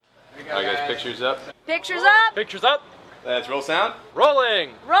All right, guys, pictures up. Pictures up. Pictures up. Let's roll sound.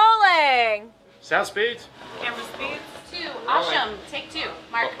 Rolling. Rolling. Sound speeds. Camera speeds. 2. Awesome. Take 2.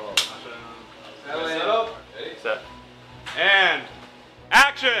 Mark. Ready, Set. And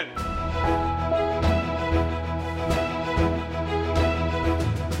action.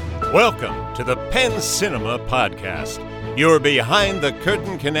 Welcome to the Penn Cinema Podcast, your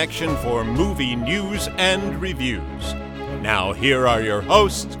behind-the-curtain connection for movie news and reviews. Now here are your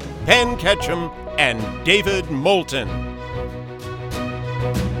hosts, Penn Ketchum and David Moulton.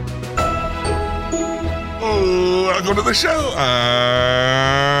 Welcome to the show.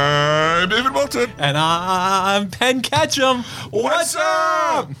 I'm David Moulton. And I'm Penn Ketchum. What's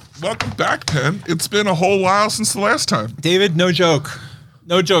up? Welcome back, Penn. It's been a whole while since the last time. David, no joke.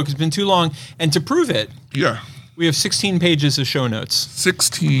 No joke. It's been too long. And to prove it, Yeah. we have 16 pages of show notes.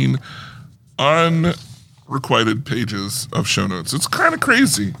 16 unrequited pages of show notes. It's kind of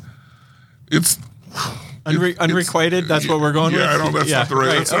crazy. It's... Unrequited? That's what we're going with? Yeah, I know that's not the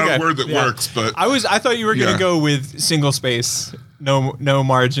right... That's not a word that works, but... I thought you were going to Yeah. go with single space, no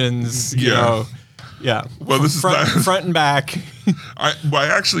margins, you Yeah. know. Yeah. Well, this is not- front and back. I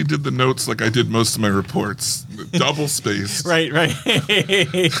actually did the notes like I did most of my reports. Double spaced. Right.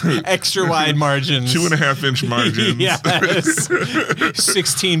 Extra wide margins. 2.5-inch margins. Yes.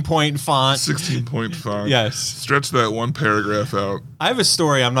 16-point font. 16-point font. Yes. Stretch that one paragraph out. I have a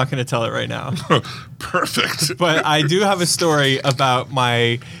story. I'm not going to tell it right now. Perfect. But I do have a story about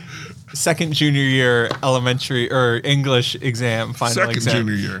my second junior year elementary or English exam, final exam. Second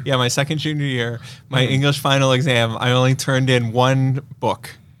junior year. Yeah, my second junior year, my English final exam, I only turned in one book.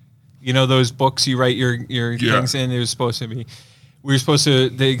 You know those books you write your things in? It was supposed to be.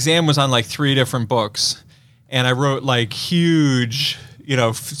 The exam was on like 3 different books. And I wrote like huge,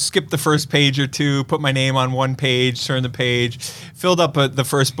 skip the first page or two, put my name on one page, turn the page, filled up the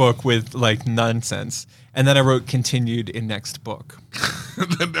first book with like nonsense. And then I wrote continued in next book.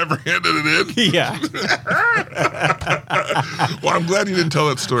 Then never handed it in? Yeah. Well, I'm glad you didn't tell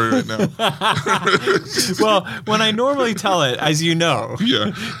that story right now. Well, when I normally tell it, as you know,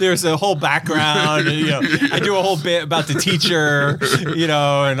 Yeah. there's a whole background. I do a whole bit about the teacher,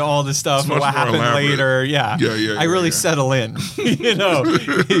 and all the stuff, much what more happened elaborate. later. Yeah. I really settle in.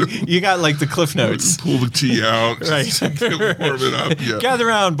 You got like the cliff notes. Pull the tea out. Right. Get warm it up. Yeah. Gather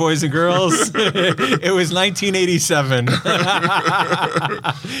around, boys and girls. It was 1987.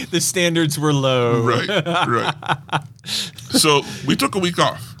 The standards were low. Right. So we took a week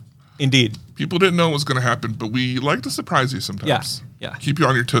off. Indeed. People didn't know what was going to happen, but we like to surprise you sometimes. Yeah. Keep you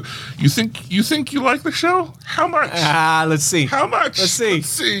on your toes. You think you like the show? How much? Let's see. How much? Let's see.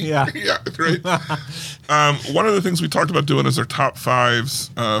 Yeah. Yeah, right. One of the things we talked about doing is our top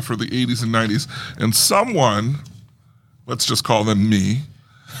 5s for the 80s and 90s. And someone, let's just call them me,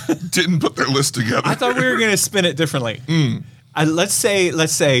 didn't put their list together. I thought we were going to spin it differently. Let's say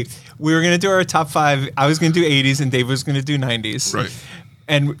we were going to do our top 5. I was going to do 80s and Dave was going to do 90s. Right.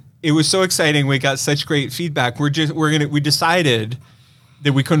 And it was so exciting. We got such great feedback. We decided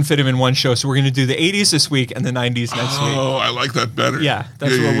that we couldn't fit them in one show, so we're going to do the 80s this week and the 90s next week. Oh, I like that better. Yeah,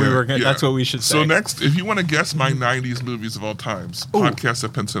 that's what we were going. That's what we should say. So next, if you want to guess my 90s movies of all times, podcast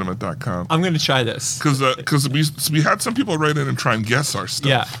at PennCinema.com. I'm going to try this. Because we had some people write in and try and guess our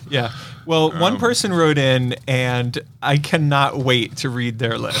stuff. Yeah. Well, one person wrote in, and I cannot wait to read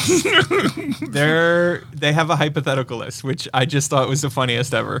their list. They have a hypothetical list, which I just thought was the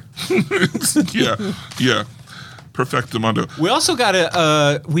funniest ever. Yeah. Perfectamundo. We also got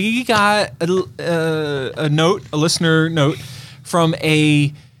a note, a listener note from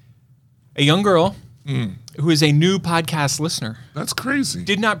a young girl who is a new podcast listener. That's crazy.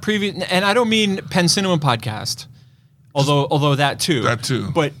 Did not and I don't mean Penn Cinema podcast, although that too. That too.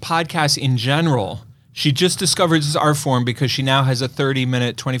 But podcasts in general. She just discovered this art form because she now has a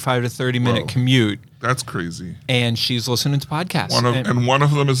 25 to 30 minute commute. That's crazy. And she's listening to podcasts. And one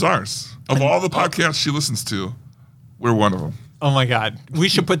of them is ours. Of all the podcasts she listens to, we're one of them. Oh my God. We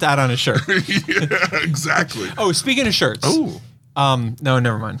should put that on a shirt. Yeah, exactly. Oh, speaking of shirts. Oh. No,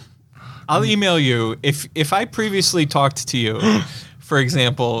 never mind. I'll email you if I previously talked to you, for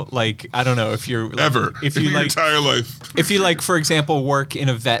example, like, I don't know if you're like, Ever. if you in your like entire life. If you like, for example, work in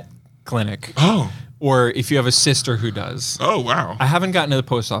a vet clinic. Oh. Or if you have a sister who does. Oh, wow. I haven't gotten to the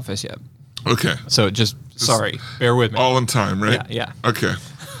post office yet. Okay. So just sorry. Bear with me. All in time, right? Yeah. Okay.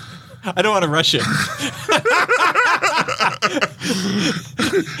 I don't want to rush it.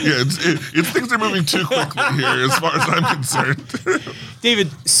 Yeah, it's things are moving too quickly here as far as I'm concerned. David,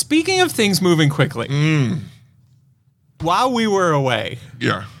 speaking of things moving quickly, while we were away,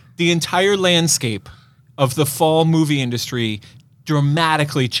 Yeah. the entire landscape of the fall movie industry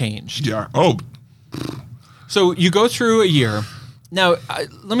dramatically changed. Yeah. Oh, So you go through a year. Now,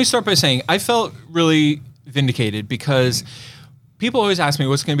 let me start by saying I felt really vindicated because people always ask me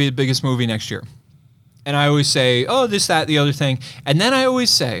what's going to be the biggest movie next year. And I always say, oh, this, that, the other thing. And then I always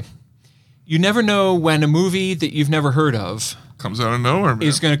say, you never know when a movie that you've never heard of comes out of nowhere, man.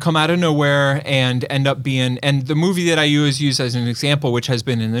 is going to come out of nowhere and end up being, and the movie that I always use as an example, which has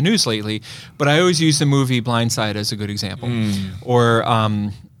been in the news lately, but I always use the movie Blind Side as a good example, or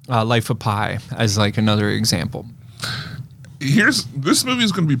Life of Pi as like another example. This movie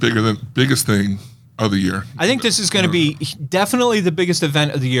is going to be bigger than biggest thing of the year. I think this is going to be definitely the biggest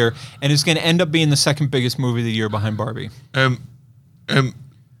event of the year, and it's going to end up being the second biggest movie of the year behind Barbie. And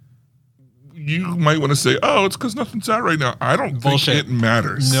you might want to say, oh, it's because nothing's out right now. I don't think it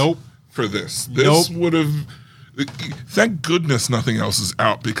matters. Nope. For this. This would have, thank goodness nothing else is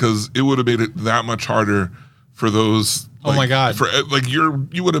out, because it would have made it that much harder for those. Oh my God. For like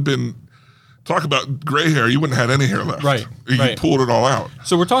you would have been, talk about gray hair, you wouldn't have had any hair left. Right. You pulled it all out.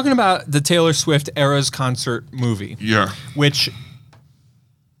 So we're talking about the Taylor Swift Eras concert movie. Yeah. Which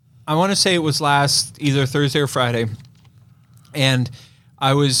I want to say it was last either Thursday or Friday. And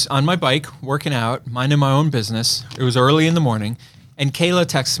I was on my bike working out, minding my own business. It was early in the morning, and Kayla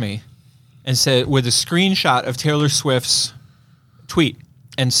texts me and said, with a screenshot of Taylor Swift's tweet,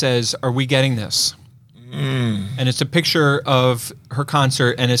 and says, "Are we getting this?" And it's a picture of her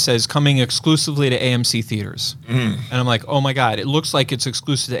concert, and it says, "Coming exclusively to AMC theaters." And I'm like, oh my God, it looks like it's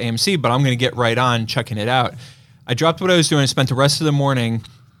exclusive to AMC, but I'm going to get right on checking it out. I dropped what I was doing and spent the rest of the morning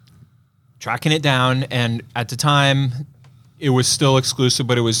tracking it down, and at the time, it was still exclusive,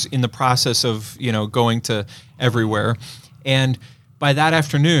 but it was in the process of, going to everywhere. And by that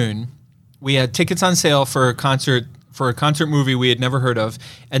afternoon, we had tickets on sale for a concert movie we had never heard of.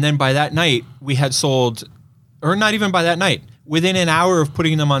 And then by that night, we had sold, or not even by that night, within an hour of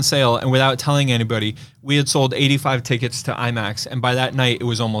putting them on sale and without telling anybody, we had sold 85 tickets to IMAX. And by that night, it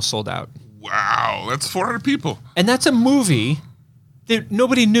was almost sold out. Wow, that's 400 people. And that's a movie that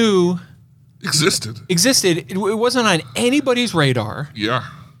nobody knew existed. It wasn't on anybody's radar. Yeah.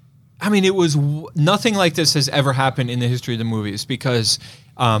 I mean, it was nothing like this has ever happened in the history of the movies, because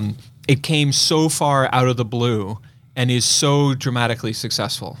it came so far out of the blue and is so dramatically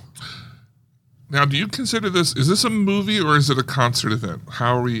successful. Now, do you consider this, is this a movie or is it a concert event?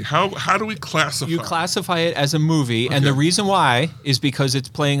 How do we classify? You classify it as a movie, and the reason why is because it's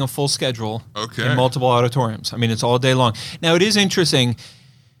playing a full schedule in multiple auditoriums. I mean, it's all day long. Now, it is interesting.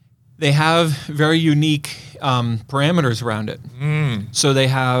 They have very unique parameters around it. So they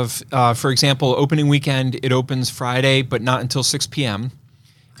have, for example, opening weekend, it opens Friday, but not until 6 p.m.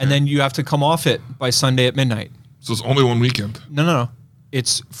 And then you have to come off it by Sunday at midnight. So it's only one weekend? No.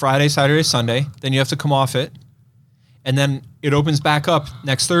 It's Friday, Saturday, Sunday. Then you have to come off it. And then it opens back up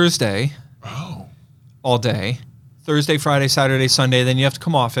next Thursday. Oh. All day. Thursday, Friday, Saturday, Sunday. Then you have to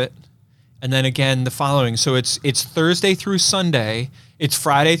come off it. And then again the following. So it's Thursday through Sunday. It's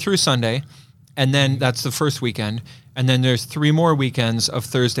Friday through Sunday. And then that's the first weekend. And then there's 3 more weekends of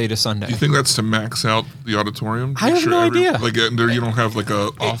Thursday to Sunday. Do you think that's to max out the auditorium? I have no idea. Like there, you don't have like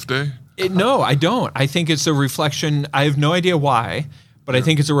a off day? No, I don't. I think it's a reflection. I have no idea why, but I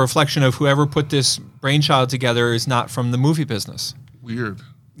think it's a reflection of whoever put this brainchild together is not from the movie business. Weird.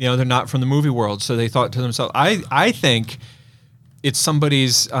 They're not from the movie world. So they thought to themselves, I think it's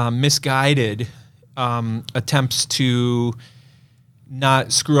somebody's misguided attempts to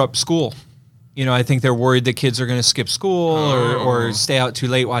not screw up school. I think they're worried that kids are going to skip school or stay out too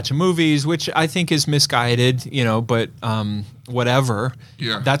late watching movies, which I think is misguided, but whatever.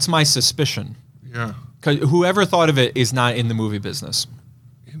 Yeah. That's my suspicion. Yeah. Because whoever thought of it is not in the movie business.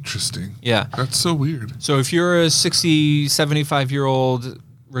 Interesting. Yeah. That's so weird. So if you're a 60, 75-year-old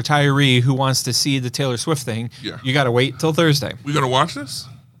retiree who wants to see the Taylor Swift thing, you got to wait till Thursday. We going to watch this?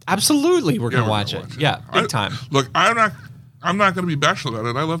 Absolutely, we're going to watch it. Yeah, big time. Look, I'm not going to be bashful about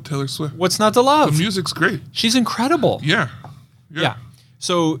it. I love Taylor Swift. What's not to love? The music's great. She's incredible. Yeah.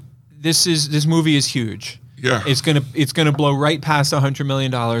 So this movie is huge. Yeah. It's gonna blow right past $100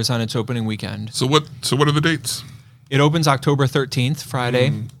 million on its opening weekend. So what are the dates? It opens October 13th,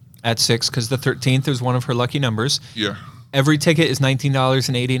 Friday at 6, because the 13th is one of her lucky numbers. Yeah. Every ticket is $19.89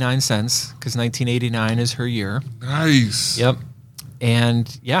 because 1989 is her year. Nice. Yep.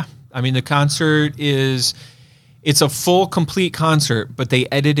 And I mean the concert it's a full complete concert, but they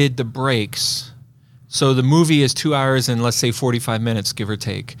edited the breaks. So the movie is 2 hours and let's say 45 minutes, give or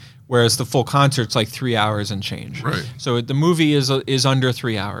take. Whereas the full concert's like 3 hours and change. Right. So the movie is under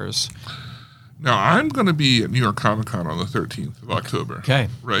 3 hours. Now, I'm going to be at New York Comic Con on the 13th of October. Okay.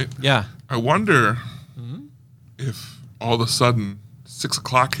 Right? Yeah. I wonder if all of a sudden 6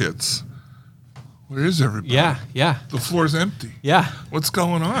 o'clock hits. Where is everybody? Yeah. The floor's empty. Yeah. What's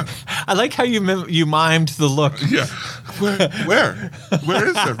going on? I like how you mimed the look. Yeah. Where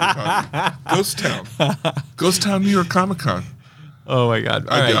is everybody? Ghost Town, New York Comic Con. Oh my God!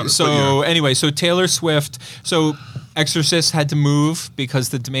 All I right. doubt it, So anyway, so Taylor Swift. So Exorcist had to move because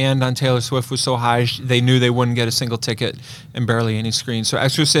the demand on Taylor Swift was so high. They knew they wouldn't get a single ticket and barely any screens. So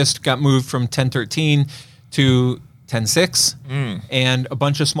Exorcist got moved from 10/13 to 10/6, and a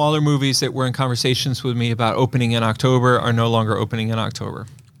bunch of smaller movies that were in conversations with me about opening in October are no longer opening in October.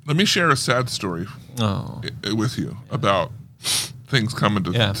 Let me share a sad story with you about things coming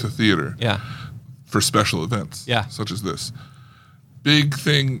to theater for special events, such as this. Big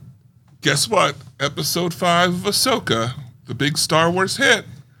thing. Guess what? Episode 5 of Ahsoka, the big Star Wars hit,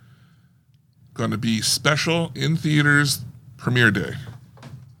 going to be special in theaters premiere day.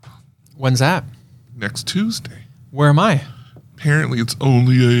 When's that? Next Tuesday. Where am I? Apparently it's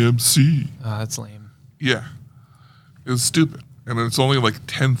only AMC. That's lame. Yeah. It's stupid. And it's only like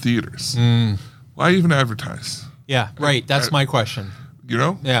 10 theaters. Why even advertise? Yeah, right. That's my question. You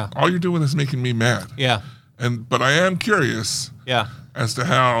know? Yeah. All you're doing is making me mad. Yeah. But I am curious as to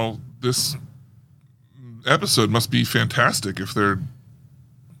how this episode must be fantastic if they're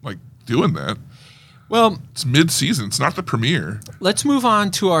like doing that. Well, it's mid-season. It's not the premiere. Let's move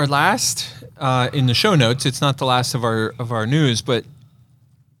on to our last in the show notes. It's not the last of our news, but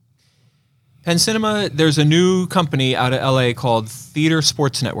Penn Cinema, there's a new company out of LA called Theater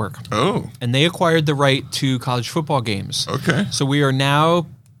Sports Network. Oh. And they acquired the right to college football games. Okay. So we are now,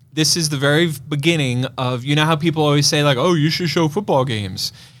 this is the very beginning of, you know how people always say like, oh, you should show football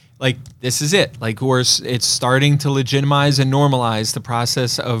games. Like, this is it. Like, it's starting to legitimize and normalize the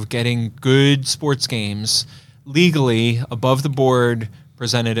process of getting good sports games legally above the board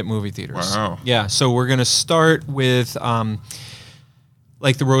presented at movie theaters. Wow. Yeah. So we're going to start with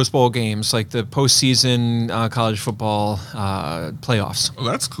like the Rose Bowl games, like the postseason college football playoffs. Oh,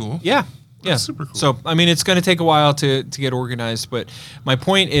 that's cool. Yeah. That's super cool. So, I mean, it's going to take a while to get organized, but my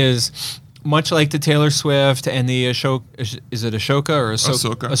point is, much like the Taylor Swift and the Ashoka, is it Ashoka or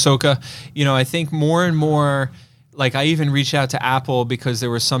Ahsoka? You know, I think more and more, like I even reached out to Apple because there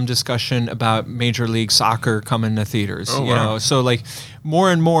was some discussion about Major League Soccer coming to theaters. Oh, you know, so like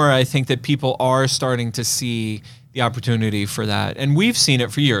more and more, I think that people are starting to see the opportunity for that, and we've seen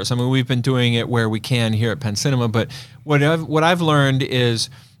it for years. I mean, we've been doing it where we can here at Penn Cinema, but what I've learned is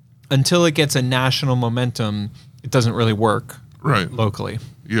until it gets a national momentum, it doesn't really work locally.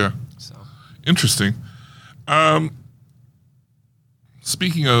 Yeah. So interesting.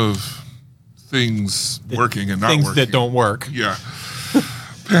 Speaking of things working and not things working. that don't work. Yeah.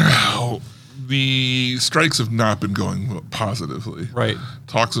 The strikes have not been going positively. Right.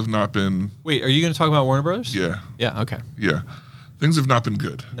 Talks have not been. Wait, are you going to talk about Warner Brothers? Yeah. Yeah. Okay. Yeah. Things have not been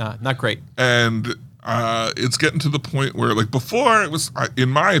good. Nah, not great. And it's getting to the point where, like, before it was, in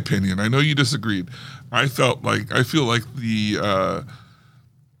my opinion, I know you disagreed. I feel like the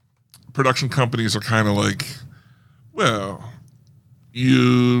production companies are kind of like, well,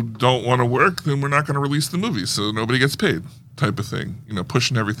 you don't want to work, then we're not going to release the movie, so nobody gets paid, type of thing. You know,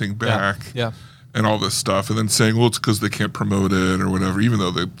 pushing everything back, and all this stuff, and then saying, well, it's because they can't promote it or whatever, even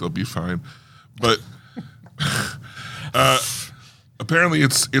though they'll be fine. But apparently,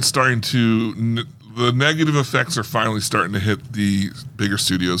 it's starting to. The negative effects are finally starting to hit the bigger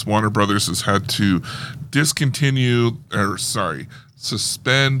studios. Warner Brothers has had to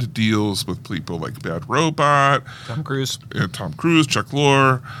suspend deals with people like Bad Robot, Tom Cruise, Chuck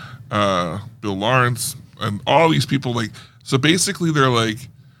Lorre, Bill Lawrence, and all these people. Like, so basically, they're like,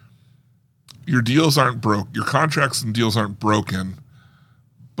 your deals aren't broke, your contracts and deals aren't broken,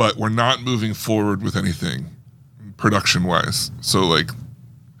 but we're not moving forward with anything production wise. So like,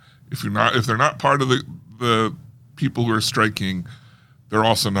 if they're not part of the people who are striking, they're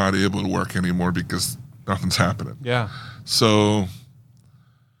also not able to work anymore because nothing's happening. Yeah. So,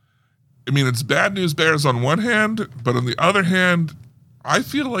 I mean, it's bad news bears on one hand, but on the other hand, I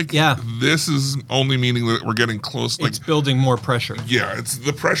feel like this is only meaning that we're getting close. It's building more pressure. Yeah, it's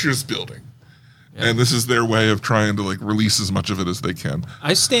the pressure's building. Yeah. And this is their way of trying to like release as much of it as they can.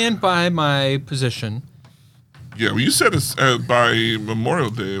 I stand by my position. Yeah, well, you said it's by Memorial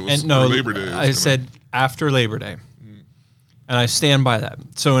Day. Or Labor Day. I said after Labor Day. And I stand by that.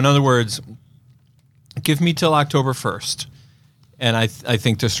 So in other words, give me till October 1st, and I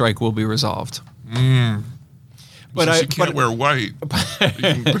think the strike will be resolved. But Since you can't wear white, but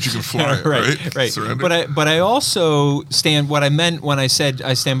you can fly it, right? Right. Surrender. But I also stand. What I meant when I said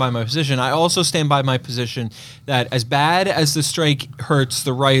I stand by my position, I also stand by my position that as bad as the strike hurts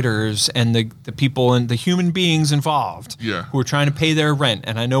the writers and the people and the human beings involved, Yeah. who are trying to pay their rent,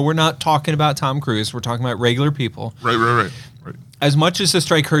 and I know we're not talking about Tom Cruise, we're talking about regular people. Right. As much as the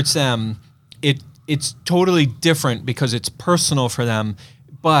strike hurts them, it's totally different because it's personal for them,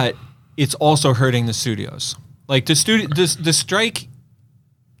 but it's also hurting the studios. Like the strike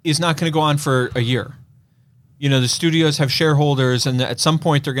is not going to go on for a year. You know, the studios have shareholders, and at some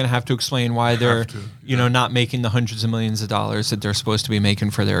point they're going to have to explain why they're, not making the hundreds of millions of dollars that they're supposed to be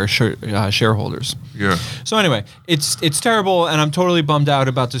making for their shareholders. Yeah. So anyway, it's terrible, and I'm totally bummed out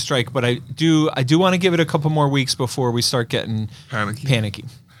about the strike. But I do want to give it a couple more weeks before we start getting panicky.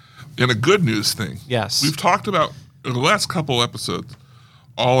 And a good news thing. Yes. We've talked about in the last couple episodes.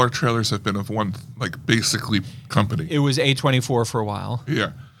 All our trailers have been of one, like, basically company. It was A24 for a while.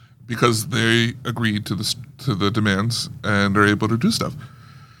 Yeah, because they agreed to the demands and are able to do stuff.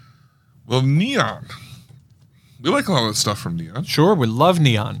 Well, Neon, we like a lot of stuff from Neon. Sure, we love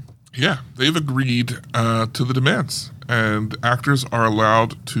Neon. Yeah, they've agreed to the demands, and actors are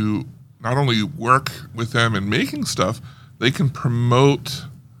allowed to not only work with them in making stuff, they can promote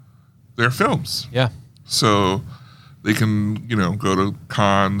their films. Yeah. So they can, go to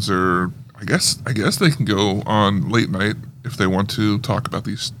cons, or I guess they can go on late night if they want to talk about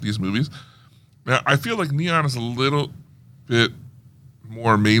these movies. Now, I feel like Neon is a little bit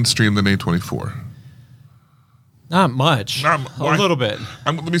more mainstream than A24. Not much. A little bit.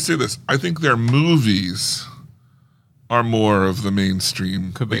 Let me say this. I think their movies are more of the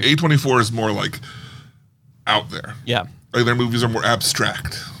mainstream. Could be. Like A24 is more like out there. Yeah. Like their movies are more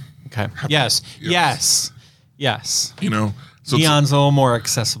abstract. Okay. Yes. So Neon's a little more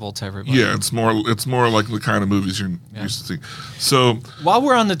accessible to everybody. Yeah, it's more like the kind of movies you're used to seeing. So while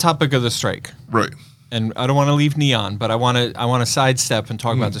we're on the topic of the strike, right, and I don't want to leave Neon, but I want to sidestep and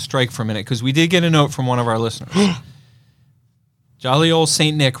talk about the strike for a minute, because we did get a note from one of our listeners. Jolly old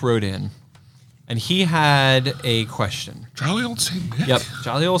Saint Nick wrote in, and he had a question. Jolly old Saint Nick. Yep,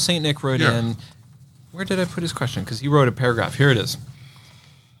 Jolly old Saint Nick wrote in. Where did I put his question? Because he wrote a paragraph. Here it is.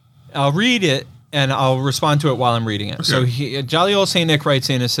 I'll read it, and I'll respond to it while I'm reading it. Okay. So Jolly old Saint Nick writes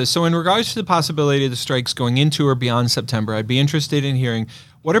in and says, so in regards to the possibility of the strikes going into or beyond September, I'd be interested in hearing,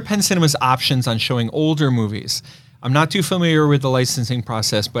 what are Penn Cinema's options on showing older movies? I'm not too familiar with the licensing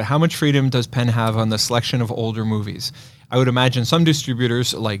process, but how much freedom does Penn have on the selection of older movies? I would imagine some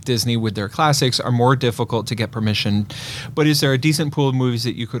distributors, like Disney with their classics, are more difficult to get permission. But is there a decent pool of movies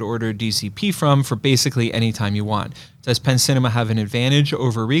that you could order DCP from for basically any time you want? Does Penn Cinema have an advantage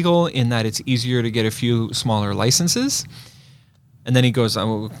over Regal in that it's easier to get a few smaller licenses? And then he goes,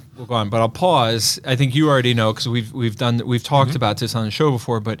 we'll go on, but I'll pause. I think you already know, because we've talked about this on the show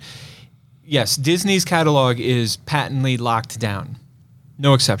before. But yes, Disney's catalog is patently locked down,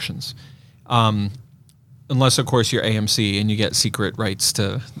 no exceptions. Unless, of course, you're AMC and you get secret rights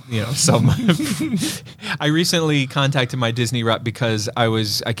to, sell. I recently contacted my Disney rep because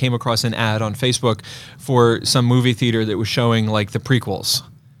I came across an ad on Facebook for some movie theater that was showing like the prequels,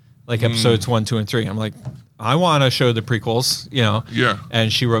 like episodes 1, 2, and 3. I'm like, I want to show the prequels, Yeah.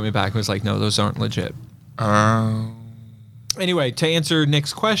 And she wrote me back and was like, no, those aren't legit. Anyway, to answer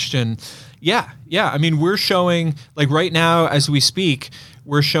Nick's question, yeah. I mean, we're showing, like right now as we speak,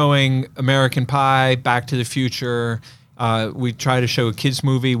 we're showing American Pie, Back to the Future. We try to show a kids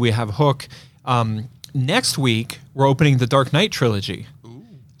movie. We have Hook. Next week, we're opening the Dark Knight trilogy. Ooh.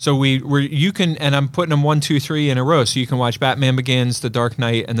 So you can, and I'm putting them 1, 2, 3 in a row. So you can watch Batman Begins, The Dark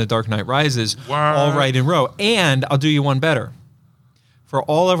Knight, and The Dark Knight Rises all right in a row. And I'll do you one better. For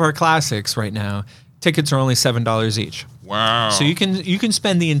all of our classics right now, tickets are only $7 each. Wow. So you can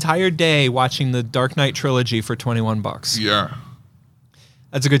spend the entire day watching the Dark Knight trilogy for $21. Yeah.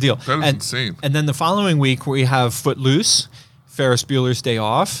 That's a good deal. That is insane. And then the following week we have Footloose, Ferris Bueller's Day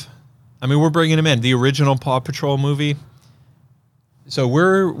Off. I mean, we're bringing them in. The original Paw Patrol movie. So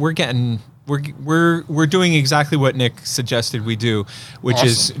we're doing exactly what Nick suggested we do, which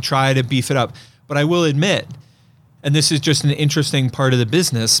is try to beef it up. But I will admit, and this is just an interesting part of the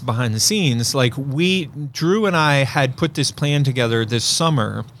business behind the scenes, like Drew and I had put this plan together this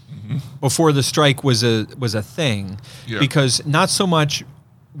summer before the strike was a thing, because not so much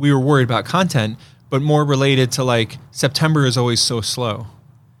we were worried about content, but more related to like September is always so slow.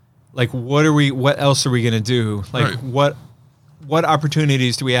 Like what else are we going to do? Like what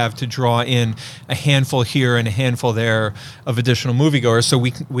opportunities do we have to draw in a handful here and a handful there of additional moviegoers? So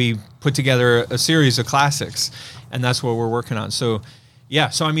we put together a series of classics, and that's what we're working on. So Yeah,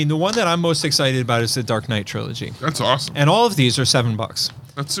 so I mean, the one that I'm most excited about is the Dark Knight trilogy. That's awesome. And all of these are $7.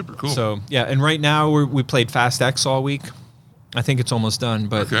 That's super cool. So, yeah, and right now we played Fast X all week. I think it's almost done,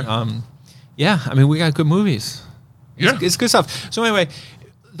 but Okay. yeah, I mean, we got good movies. Yeah. It's good stuff. So anyway,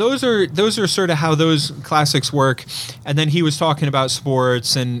 those are sort of how those classics work. And then he was talking about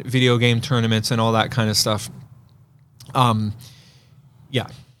sports and video game tournaments and all that kind of stuff. Yeah.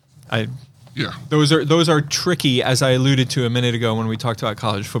 Yeah. Those are tricky, as I alluded to a minute ago when we talked about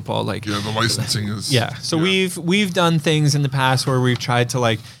college football. Like, Yeah, the licensing is... yeah. So we've done things in the past where we've tried to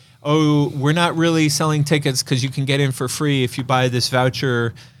like, oh, we're not really selling tickets because you can get in for free if you buy this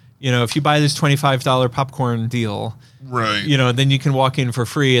voucher. You know, if you buy this $25 popcorn deal, Right. you know, then you can walk in for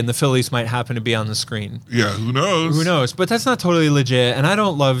free, and the Phillies might happen to be on the screen. Yeah, who knows? Who knows? But that's not totally legit. And I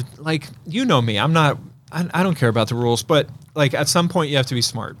don't love, like, you know me. I don't care about the rules. But like at some point, you have to be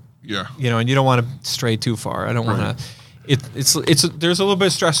smart. Yeah. You know, and you don't want to stray too far. I don't want to. It's there's a little bit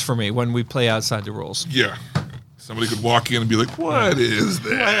of stress for me when we play outside the rules. Yeah. Somebody could walk in and be like, "What is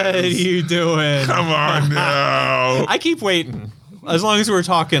this? What are you doing? Come on now." I keep waiting. As long as we're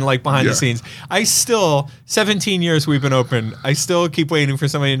talking like behind the scenes, I still 17 years we've been open. I still keep waiting for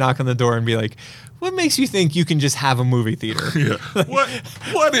somebody to knock on the door and be like, "What makes you think you can just have a movie theater?" Yeah.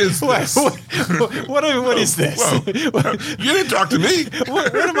 What is this? What is this? Whoa. You didn't talk to me.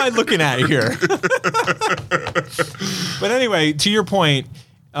 What am I looking at here? But anyway, to your point,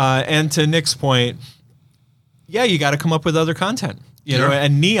 and to Nick's point, yeah, you got to come up with other content. You know,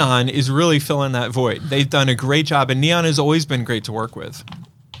 and Neon is really filling that void. They've done a great job, and Neon has always been great to work with.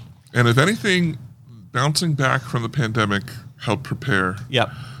 And if anything, bouncing back from the pandemic helped prepare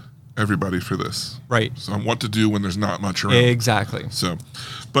everybody for this. Right. So on what to do when there's not much around. Exactly. So,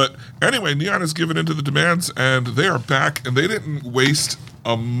 but anyway, Neon has given into the demands, and they are back, and they didn't waste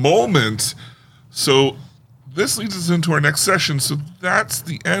a moment. So this leads us into our next session. So that's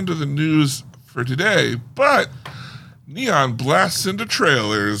the end of the news for today. But Neon blasts into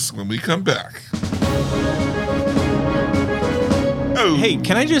trailers when we come back. Oh. Hey,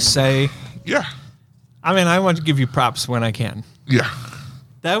 can I just say, Yeah. I mean, I want to give you props when I can. Yeah.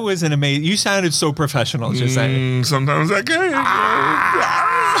 That was an amazing, you sounded so professional just saying. Sometimes I can.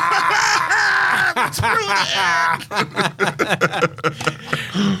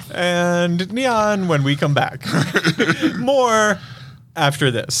 And Neon when we come back. More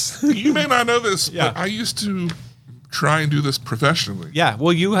after this. You may not know this, Yeah. but I used to try and do this professionally. Yeah,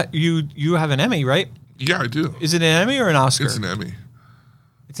 well, you have an Emmy, right? Yeah, I do. Is it an Emmy or an Oscar? It's an Emmy.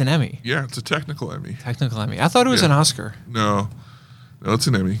 It's an Emmy. Yeah, it's a technical Emmy. Technical Emmy. I thought it was an Oscar. No, it's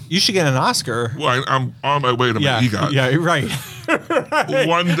an Emmy. You should get an Oscar. Well, I'm on my way to my EGOT. Yeah, right.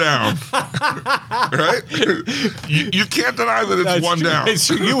 One down. Right? You can't deny that it's That's one true. down. It's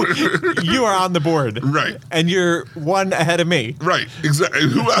true. You are on the board. Right. And you're one ahead of me. Right, exactly.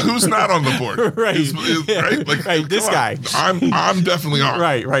 Who's not on the board? Right. Right? Like, Right, this come on. guy. I'm definitely on.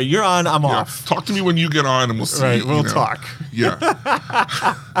 Right. You're on, I'm Yeah. off. Talk to me when you get on, and we'll see. Right, we'll you know. talk.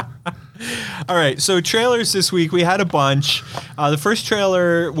 Yeah. All right, so trailers this week, we had a bunch. The first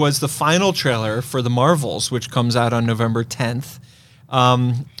trailer was the final trailer for The Marvels, which comes out on November 10th.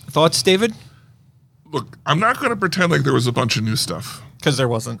 Thoughts, David? Look, I'm not going to pretend like there was a bunch of new stuff, Because there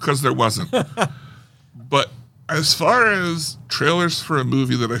wasn't. because there wasn't. But as far as trailers for a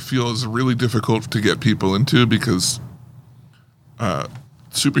movie that I feel is really difficult to get people into because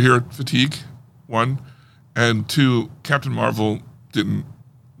superhero fatigue, one, and two, Captain Marvel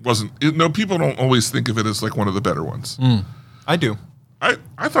people don't always think of it as like one of the better ones. I do. I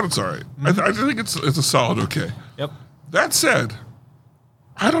thought it's all right. I think it's a solid okay. Yep. That said,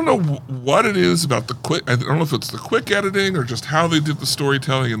 I don't know what it is about the quick. I don't know if it's the quick editing or just how they did the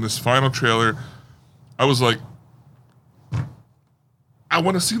storytelling in this final trailer. I was like, I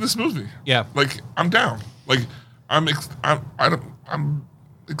want to see this movie. Yeah. Like I'm down. Like I'm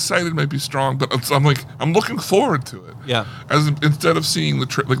excited might be strong, but I'm looking forward to it. Yeah. Instead of seeing the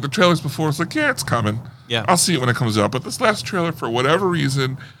trailers before, it's like, yeah, it's coming. Yeah. I'll see it when it comes out. But this last trailer, for whatever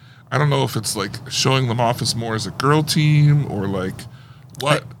reason, I don't know if it's like showing them off as more as a girl team or like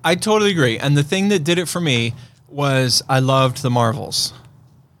what. I totally agree. And the thing that did it for me was I loved The Marvels.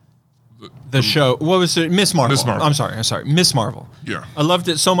 The show. What was it? Miss Marvel. Miss Marvel. I'm sorry. Miss Marvel. Yeah. I loved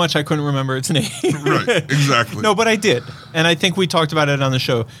it so much I couldn't remember its name. Right, exactly. No, but I did. And I think we talked about it on the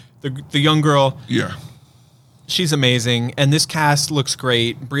show. The young girl, Yeah. she's amazing. And this cast looks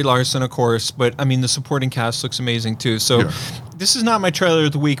great. Brie Larson, of course. But, I mean, the supporting cast looks amazing, too. So Yeah. this is not my trailer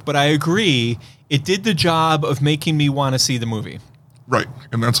of the week, but I agree. It did the job of making me want to see the movie. Right.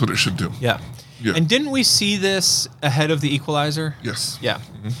 And that's what it should do. Yeah. Yeah. And didn't we see this ahead of the Equalizer? Yes. Yeah.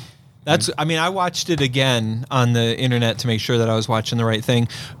 I mean, I watched it again on the internet to make sure that I was watching the right thing.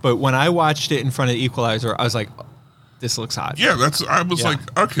 But when I watched it in front of Equalizer, I was like, this looks hot. Yeah, I was like,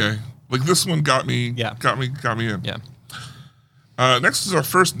 okay. Like this one got me Yeah. got me in. Yeah. Next is our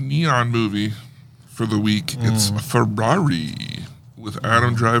first neon movie for the week. It's Ferrari with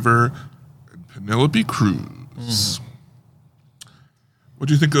Adam Driver and Penelope Cruz. What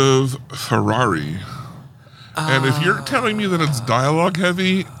do you think of Ferrari? And if you're telling me that it's dialogue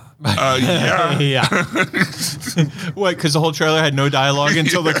heavy, yeah. Yeah. What? Because the whole trailer had no dialogue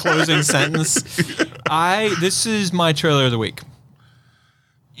until the closing sentence. This is my trailer of the week.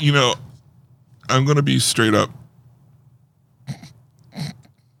 You know, I'm going to be straight up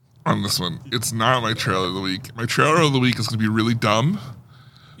on this one. It's not my trailer of the week. My trailer of the week is going to be really dumb.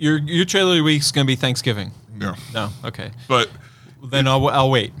 Your trailer of the week is going to be Thanksgiving. No. No. Okay. But Then I'll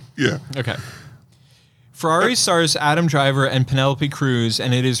wait. yeah. Okay. Ferrari stars Adam Driver and Penelope Cruz,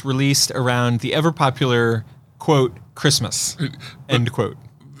 and it is released around the ever popular quote Christmas end quote.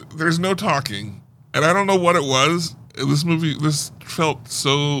 There's no talking, and I don't know what it was. This felt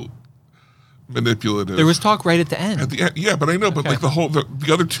so manipulative. There was talk right at the end. At the end, yeah, but I know, but like the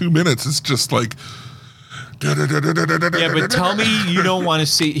other 2 minutes, it's just like. Yeah, but tell me you don't want to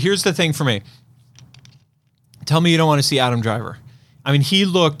see. Here's the thing for me. Tell me you don't want to see Adam Driver. I mean, he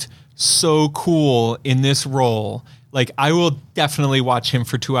looked so cool in this role. Like, I will definitely watch him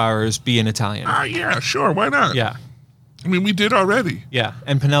for 2 hours be an Italian. Yeah, sure, why not? Yeah, I mean, we did already. yeah.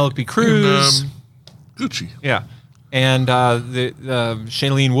 And Penelope Cruz. And, Gucci. Yeah. And the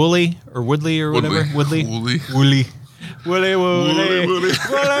Shailene Woodley or Woodley or whatever. Woodley. Woodley. Woolly. Woolly.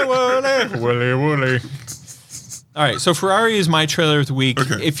 Woolly. Woolly. All right, so Ferrari is my trailer of the week.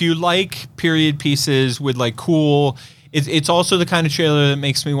 Okay. If you like period pieces with like cool, it's also the kind of trailer that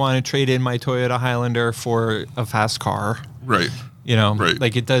makes me want to trade in my Toyota Highlander for a fast car. Right. You know, Right.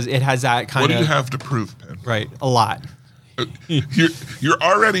 like it does. It has that kind What of. do you have to prove, Ben? Right, a lot. You're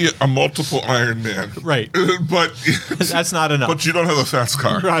already a multiple Iron Man. Right. But That's not enough. But you don't have a fast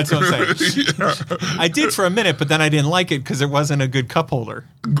car. Right, that's what I'm saying. Yeah. I did for a minute, but then I didn't like it because it wasn't a good cup holder.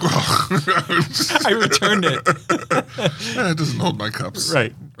 I returned it. It doesn't hold my cups.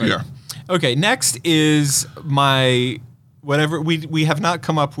 Right. Yeah. Okay, next is my whatever we have not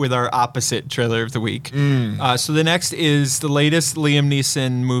come up with our opposite trailer of the week. So the next is the latest Liam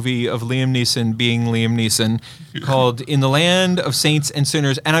Neeson movie of Liam Neeson being Liam Neeson, called In the Land of Saints and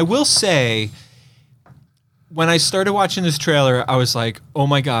Sinners. And I will say, when I started watching this trailer, I was like, "Oh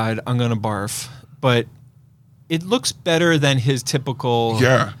my god, I'm gonna barf!" But it looks better than his typical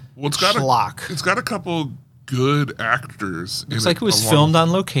Yeah. Well, it's got schlock. it's got a couple good actors. It's like it was filmed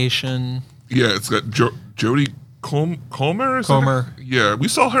on location. Yeah, it's got Jodie Comer. Is that Comer. her? Yeah, we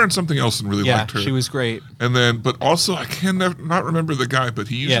saw her in something else and really Yeah, liked her. she was great. And then, but also I can not remember the guy, but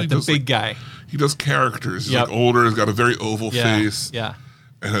he usually Yeah, the does big like, guy. He does characters. He's Yep. like older. He's got a very oval Yeah, face. yeah.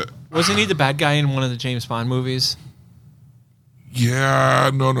 And Wasn't he the bad guy in one of the James Bond movies? yeah,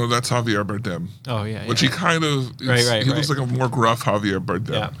 no, that's Javier Bardem. Oh yeah, Which yeah. he kind of, Right, he looks like a more gruff Javier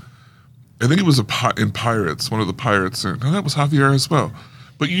Bardem. Yeah. I think he was in Pirates, one of the pirates. No, that was Javier as well.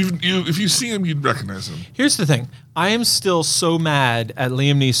 But if you see him, you'd recognize him. Here's the thing. I am still so mad at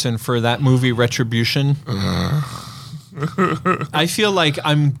Liam Neeson for that movie Retribution. I feel like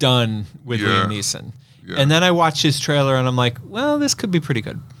I'm done with Yeah. Liam Neeson. Yeah. And then I watch his trailer and I'm like, well, this could be pretty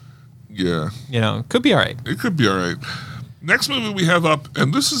good. Yeah. You know, could be all right. It could be all right. Next movie we have up,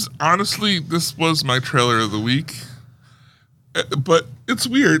 and this was my trailer of the week. But it's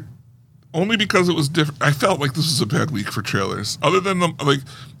weird, only because it was different. I felt like this was a bad week for trailers. Other than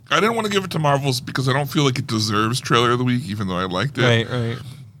I didn't want to give it to Marvel's because I don't feel like it deserves trailer of the week, even though I liked it. Right.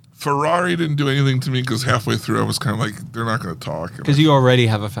 Ferrari didn't do anything to me because halfway through I was kind of like, they're not going to talk. Because you already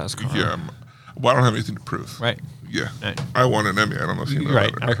have a fast car. Yeah. Well, I don't have anything to prove. Right. Yeah. Right. I won an Emmy. I don't know if you know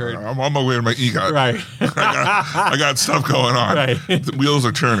Right, that. I heard. I'm on my way to my EGOT. Right. I got stuff going on. Right. The wheels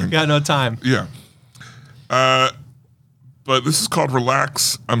are turning. Got no time. Yeah. But this is called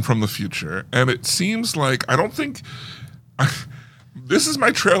Relax, I'm from the Future. And it seems like, I don't think, this is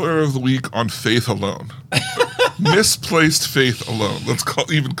my trailer of the week on faith alone. Misplaced faith alone. Let's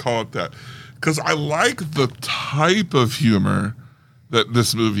even call it that. Because I like the type of humor that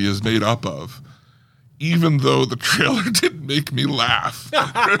this movie is made up of, even though the trailer didn't make me laugh.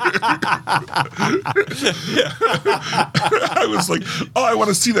 I was like, oh, I want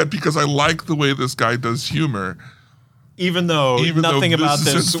to see that because I like the way this guy does humor. Even though nothing about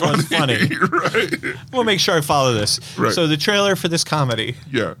this was funny. Right. We'll make sure I follow this. Right. So the trailer for this comedy,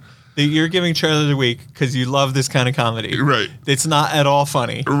 Yeah. that you're giving trailer of the week because you love this kind of comedy. Right. It's not at all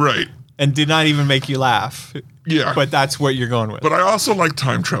funny. Right. and did not even make you laugh. Yeah. But that's what you're going with. But I also like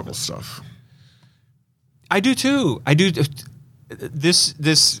time travel stuff. I do too. I do.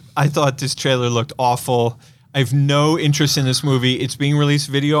 This. I thought this trailer looked awful. I have no interest in this movie. It's being released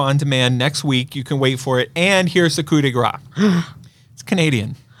video on demand next week. You can wait for it. And here's the coup de grace. It's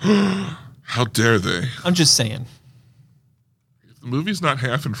Canadian. How dare they? I'm just saying. The movie's not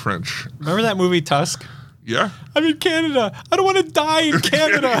half in French. Remember that movie Tusk? Yeah? I'm in Canada. I don't want to die in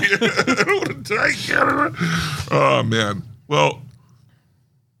Canada. I don't want to die in Canada. Oh, man. Well,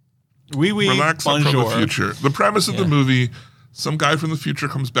 relax up from the future. The premise of the movie, some guy from the future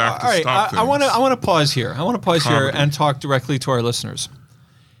comes back to stop things. I want to pause here. I want to pause here and talk directly to our listeners.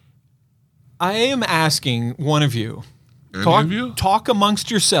 I am asking one of you, talk amongst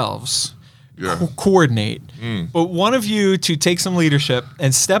yourselves, coordinate, but one of you to take some leadership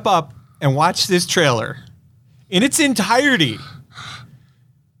and step up and watch this trailer in its entirety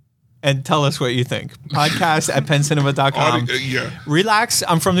and tell us what you think. Podcast at pencinema.com. Relax.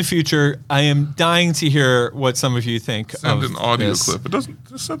 I'm from the future. I am dying to hear what some of you think. Send an audio clip.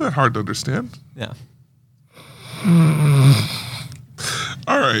 It's not that hard to understand. Yeah.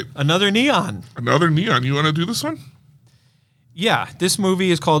 All right. Another neon. You want to do this one? Yeah. This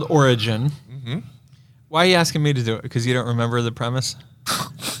movie is called Origin. Mm-hmm. Why are you asking me to do it? Because you don't remember the premise?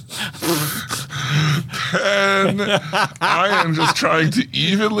 And I am just trying to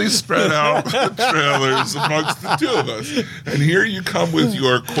evenly spread out the trailers amongst the two of us. And here you come with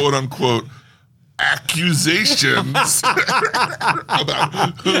your quote-unquote accusations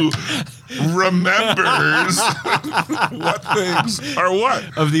about who remembers what things are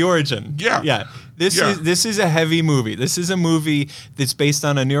what. Of the origin. Yeah. Yeah. This is a heavy movie. This is a movie that's based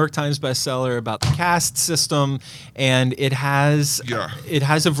on a New York Times bestseller about the caste system, and it has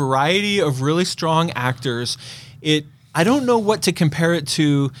a variety of really strong actors. I don't know what to compare it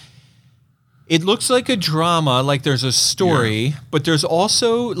to. It looks like a drama, like there's a story, but there's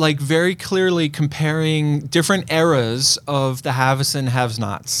also like very clearly comparing different eras of the haves and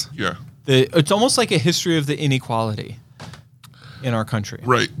have-nots. Yeah. It's almost like a history of the inequality in our country.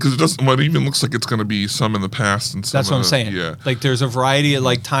 Right, because it even looks like it's going to be some in the past and some. That's what I'm saying. Yeah, like there's a variety of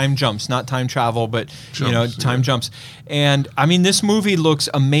like time jumps, not time travel, but time jumps. And I mean, this movie looks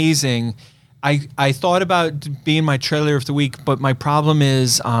amazing. I thought about being my trailer of the week, but my problem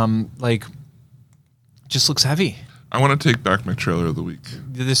is just looks heavy. I want to take back my trailer of the week.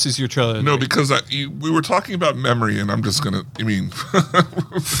 This is your trailer of the week. Because we were talking about memory, and I'm just going to,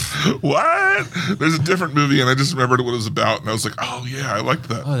 what? There's a different movie, and I just remembered what it was about, and I was like, oh, yeah, I liked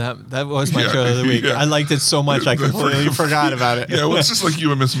that. Oh, that was my trailer of the week. Yeah. I liked it so much, I completely forgot about it. Yeah, well, it's just like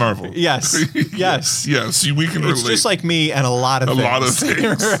you and Miss Marvel. Yes. Yes. Yes, we can relate. It's just like me and a lot of things. A lot of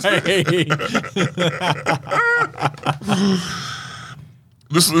things. Right.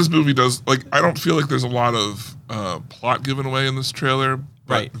 This movie does, I don't feel like there's a lot of plot given away in this trailer.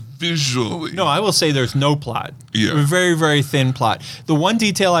 But visually. No, I will say there's no plot. Yeah. A very, very thin plot. The one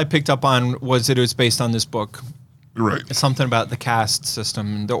detail I picked up on was that it was based on this book. Right. It's something about the caste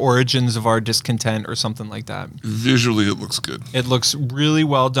system, the origins of our discontent or something like that. Visually, it looks good. It looks really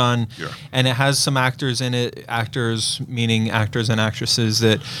well done. Yeah. And it has some actors in it, actors meaning actors and actresses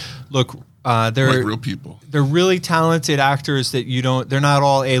that look... they're like real people. They're really talented actors that they're not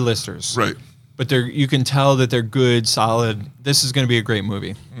all A-listers. Right. But you can tell that they're good, solid. This is going to be a great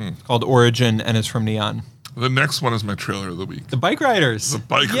movie. It's called Origin, and it's from Neon. The next one is my trailer of the week. The Bike Riders. The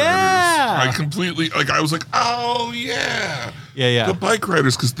Bike Riders. I completely, I was like, oh, yeah. Yeah. The Bike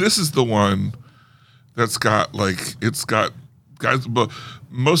Riders, because this is the one that's got, it's got guys, but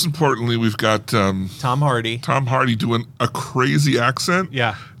most importantly, we've got Tom Hardy. Tom Hardy doing a crazy accent.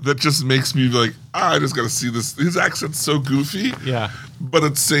 Yeah. That just makes me like, I just got to see this. His accent's so goofy. Yeah. But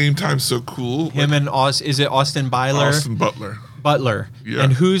at the same time, so cool. Him and is it Austin Butler? Austin Butler. Butler. Yeah.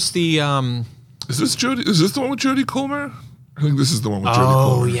 And who's the... Is this the one with Jodie Comer? I think this is the one with Jodie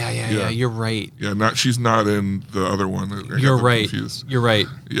Comer. Oh, yeah. You're right. Yeah, she's not in the other one. You're right. Confused. You're right.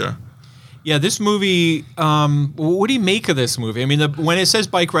 Yeah. Yeah, this movie, what do you make of this movie? I mean, when it says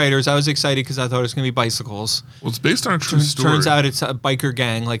Bike Riders, I was excited because I thought it was going to be bicycles. Well, it's based on a true story. Turns out it's a biker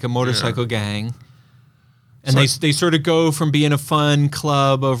gang, like a motorcycle gang. And they sort of go from being a fun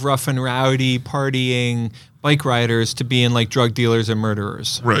club of rough and rowdy, partying bike riders to being like drug dealers and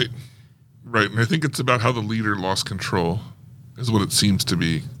murderers. Right. And I think it's about how the leader lost control, is what it seems to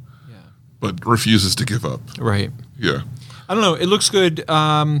be. Yeah. But refuses to give up. Right. Yeah. I don't know. It looks good.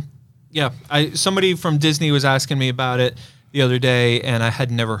 Yeah, somebody from Disney was asking me about it the other day, and I had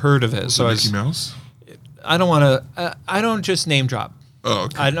never heard of it. So Mickey Mouse? I don't want to. I don't just name drop. Oh,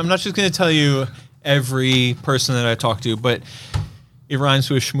 okay. I'm not just going to tell you every person that I talk to, but It rhymes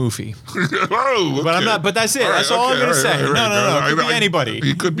with schmoofy. Oh, okay. But I'm not. But that's it. That's all I'm going to say. No. It could be anybody.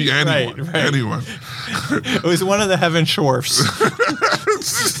 It could be anyone. Right. Anyone. It was one of the Heaven Schwarfs.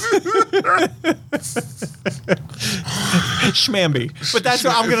 Schmamby. But that's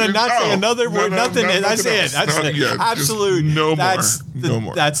what I'm going to not say another word. Nothing. That's it. That's it. Yeah, Absolute. No that's more. No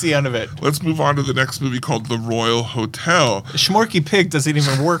more. That's the end of it. Let's move on to the next movie called The Royal Hotel. Schmorky Pig doesn't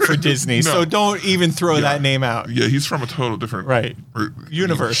even work for Disney, so don't even throw that name out. Yeah, he's from a total different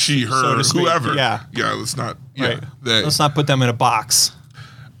universe. She, her, so to speak. whoever. Yeah. Yeah, let's not. Yeah, Right. they. Let's not put them in a box.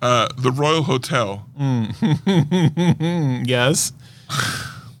 The Royal Hotel. Yes.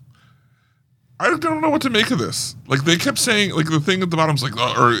 I don't know what to make of this. Like they kept saying, like the thing at the bottom's like,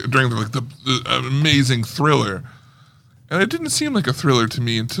 or during the amazing thriller, and it didn't seem like a thriller to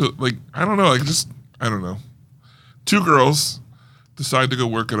me until like I don't know. I don't know. Two girls decide to go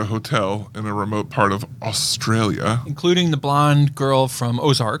work at a hotel in a remote part of Australia, Including the blonde girl from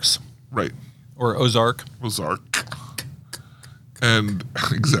Ozarks. right? Or Ozark. Ozark, and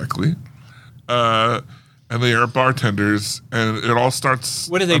exactly. And they are bartenders, and it all starts.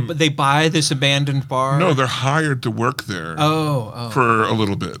 What do they? They buy this abandoned bar? No, they're hired to work there. Oh. For a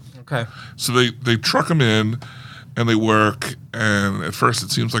little bit. Okay. So they truck them in, and they work. And at first,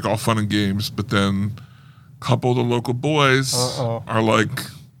 it seems like all fun and games, but then a couple of the local boys are like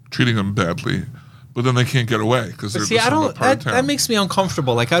treating them badly. But then they can't get away because they're See, just I don't. part of town. That makes me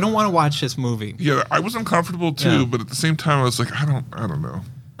uncomfortable. Like I don't want to watch this movie. Yeah, I was uncomfortable too, Yeah. but at the same time, I was like, I don't know.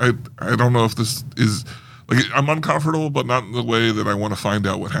 I don't know if this is. Like, I'm uncomfortable, but not in the way that I want to find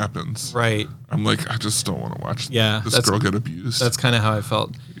out what happens. Right. I'm like, I just don't want to watch this that's- girl get abused. That's kind of how I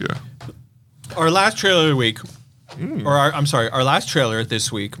felt. Yeah. Our last trailer of the week, our last trailer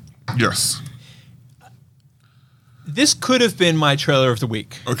this week. Yes. This could have been my trailer of the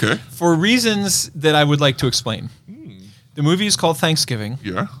week. Okay. For reasons that I would like to explain. The movie is called Thanksgiving.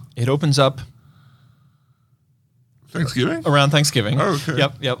 Yeah. It opens up Thanksgiving? around Thanksgiving. Oh, okay.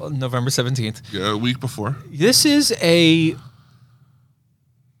 Yep, November 17th. Yeah, a week before. This is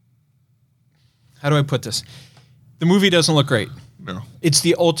how do I put this? The movie doesn't look great. No. It's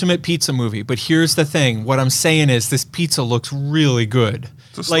the ultimate pizza movie, but here's the thing. What I'm saying is this pizza looks really good.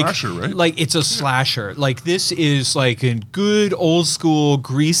 It's a slasher, right? Like it's a slasher. Like this is like a good old school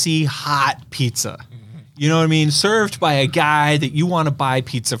greasy hot pizza. You know what I mean? Served by a guy that you want to buy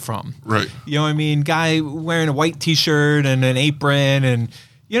pizza from. Right. You know what I mean? Guy wearing a white t-shirt and an apron and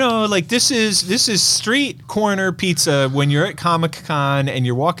you know, like this is street corner pizza when you're at Comic-Con and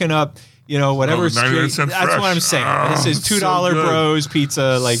you're walking up, you know, whatever 99 street. cents That's fresh. what I'm saying. This is $2 so good. Bros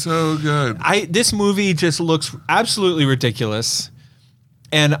pizza like So good. this movie just looks absolutely ridiculous.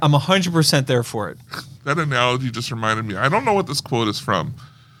 And I'm 100% there for it. That analogy just reminded me. I don't know what this quote is from,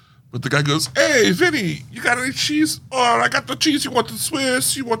 but the guy goes, "Hey, Vinny, you got any cheese? Oh, I got the cheese. You want the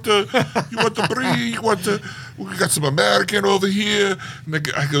Swiss? You want the brie? You want the? We got some American over here." And the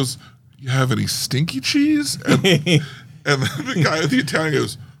guy goes, "You have any stinky cheese?" And the guy, the Italian,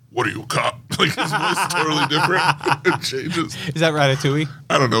 goes, "What are you, a cop?" Like his voice is totally different. It changes. Is that Ratatouille?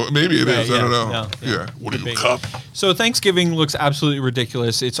 I don't know. Maybe it is. Yeah, I don't know. no, yeah. What are you, be. a cop? So Thanksgiving looks absolutely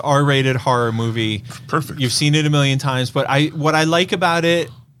ridiculous. It's R-rated horror movie. Perfect. You've seen it a million times, but what I like about it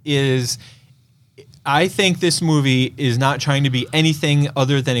is I think this movie is not trying to be anything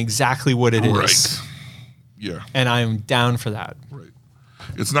other than exactly what it is. Right. Yeah. And I'm down for that. Right.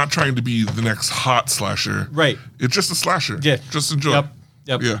 It's not trying to be the next hot slasher. Right. It's just a slasher. Yeah. Just enjoy.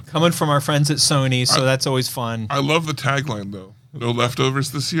 Yep. Yeah. Coming from our friends at Sony, so that's always fun. I love the tagline though. No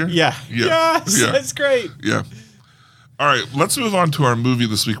leftovers this year? Yeah. Yes, Yeah. that's great. Yeah. All right, let's move on to our movie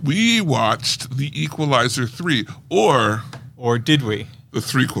this week. We watched The Equalizer 3, or did we? The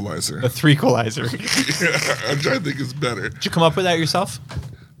Threequalizer. The Threequalizer. Which I think is better. Did you come up with that yourself?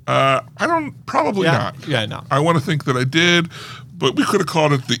 Probably not. Yeah, no. I want to think that I did, but we could have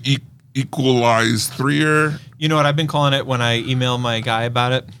called it the Equalize 3er. You know what I've been calling it when I email my guy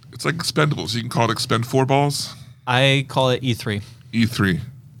about it? It's like Expendables. You can call it Expend 4 Balls. I call it E3. E3.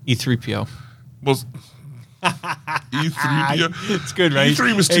 E3PO. Well, E3. It's good, right?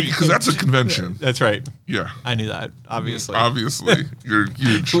 E3 was because that's a convention. That's right. Yeah. I knew that, obviously. Obviously, you're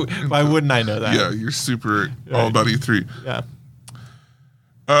huge. Why wouldn't I know that? Yeah, you're super all about E3. Yeah.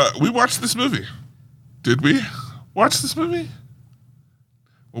 We watched this movie. Did we watch this movie?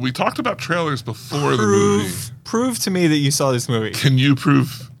 Well, we talked about trailers before the movie. Prove to me that you saw this movie. Can you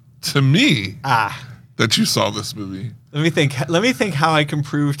prove to me that you saw this movie? Let me think how I can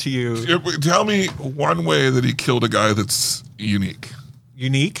prove to you. Tell me one way that he killed a guy that's unique.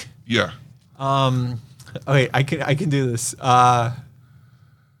 Unique? Yeah. Oh wait, I can do this.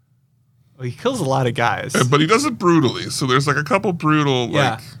 Well, he kills a lot of guys. But he does it brutally. So there's like a couple brutal,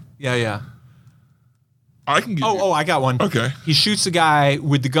 like... Yeah. I can give you... Oh, I got one. Okay. He shoots the guy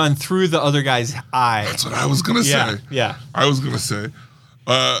with the gun through the other guy's eye. That's what I was going to say. Yeah. I was going to say.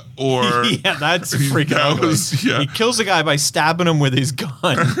 Or... yeah, that's freaking ugly. He kills the guy by stabbing him with his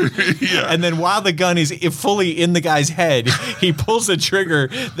gun. And then while the gun is fully in the guy's head, he pulls the trigger,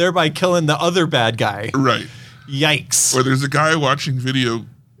 thereby killing the other bad guy. Right. Yikes. Or there's a guy watching video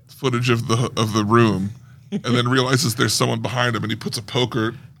footage of the room and then realizes there's someone behind him and he puts a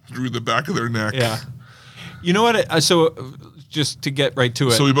poker through the back of their neck. Yeah. You know what? So just to get right to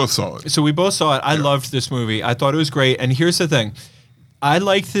it. So we both saw it. I loved this movie. I thought it was great. And here's the thing. I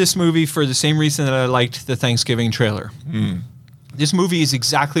liked this movie for the same reason that I liked the Thanksgiving trailer. This movie is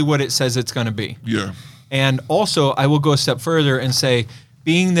exactly what it says it's going to be. Yeah. And also, I will go a step further and say,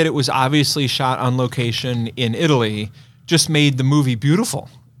 being that it was obviously shot on location in Italy, just made the movie beautiful.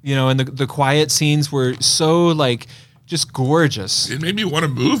 You know, and the quiet scenes were so, like, just gorgeous. It made me want to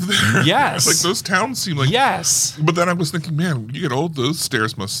move there. Yes. Like, those towns seem like... Yes. But then I was thinking, man, when you get old, those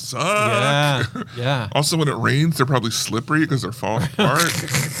stairs must suck. Yeah. Also, when it rains, they're probably slippery because they're falling apart.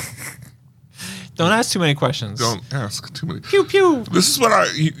 Don't ask too many questions. Don't ask too many. Pew, pew. This is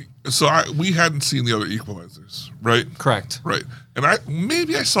what we hadn't seen the other Equalizers, right? Correct. Right. And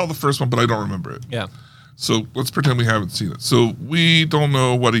maybe I saw the first one, but I don't remember it. Yeah. So let's pretend we haven't seen it. So we don't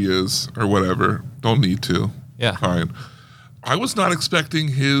know what he is or whatever. Don't need to. Yeah. Fine. I was not expecting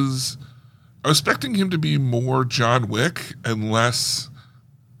I was expecting him to be more John Wick and less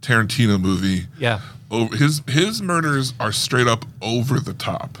Tarantino movie. Yeah. His murders are straight up over the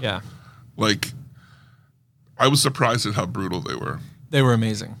top. Yeah. Like, I was surprised at how brutal they were. They were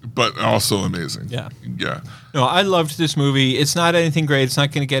amazing. But also amazing. Yeah. Yeah. No, I loved this movie. It's not anything great. It's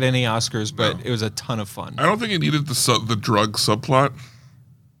not going to get any Oscars, but it was a ton of fun. I don't think it needed the drug subplot.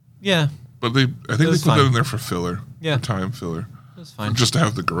 Yeah. But I think they put that in there for filler. Yeah. For time filler. That's fine. Just to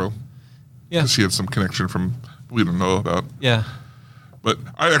have the girl. Yeah. Because she had some connection we don't know about. Yeah. But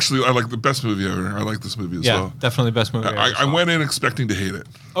I like the best movie ever. I like this movie as well. Yeah, definitely best movie I went in expecting to hate it.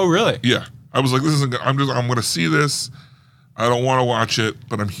 Oh, really? Yeah. I was like, this isn't good. I'm going to see this. I don't want to watch it,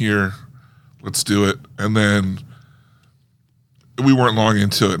 but I'm here. Let's do it. And then we weren't long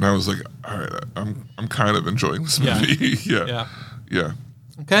into it, and I was like, all right, I'm kind of enjoying this movie. Yeah.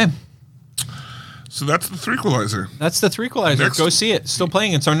 Okay. So that's the Threequalizer. That's the Threequalizer. Go see it. Still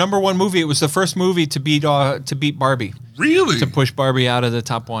playing. It's our number one movie. It was the first movie to beat Barbie. Really? To push Barbie out of the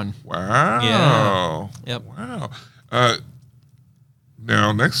top one. Wow. Yeah. Yep. Wow.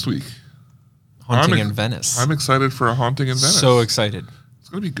 Now next week, Haunting in Venice. I'm excited for a Haunting in Venice. So excited. It's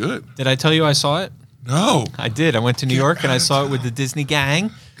gonna be good. Did I tell you I saw it? No. I did. I went to New York and I saw it with the Disney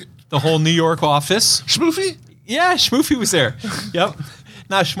gang, the whole New York office. Schmoofy? Yeah, Schmoofy was there. Yep.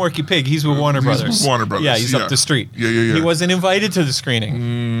 Not Schmorky Pig. He's with Warner Brothers. He's with Warner Brothers. Yeah, he's up the street. Yeah. He wasn't invited to the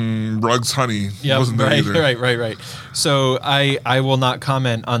screening. Rugs Honey. Yeah, wasn't there either. Right. So I will not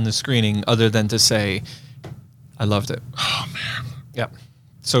comment on the screening other than to say I loved it. Oh man. Yep.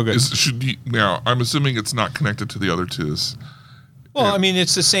 So good. Now, I'm assuming it's not connected to the other twos. Well, I mean,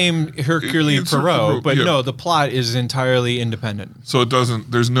 it's the same Hercule Poirot, but no, the plot is entirely independent. So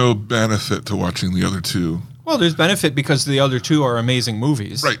there's no benefit to watching the other two. Well, there's benefit because the other two are amazing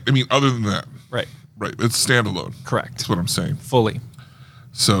movies. Right. I mean, other than that. Right. It's standalone. Correct. That's what I'm saying. Fully.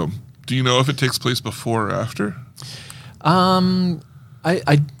 So, do you know if it takes place before or after?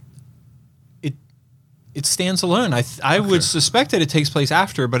 It stands alone. I would suspect that it takes place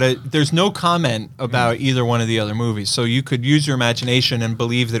after, but there's no comment about either one of the other movies. So you could use your imagination and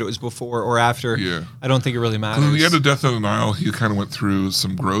believe that it was before or after. Yeah. I don't think it really matters. At the end of Death on the Nile, he kind of went through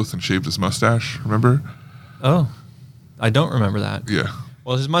some growth and shaved his mustache. Remember? Oh, I don't remember that. Yeah.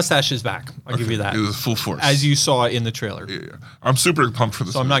 Well, his mustache is back. I'll give you that. It was full force. As you saw in the trailer. Yeah. I'm super pumped for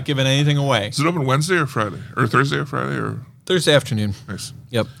this. So I'm not giving anything away. Is it open Wednesday or Friday? Or Thursday or Friday? Or Thursday afternoon. Nice.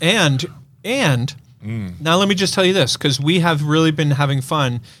 Yep. And now let me just tell you this, because we have really been having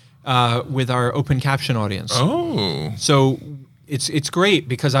fun with our open caption audience. Oh. So it's great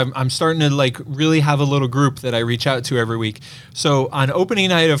because I'm starting to like really have a little group that I reach out to every week. So on opening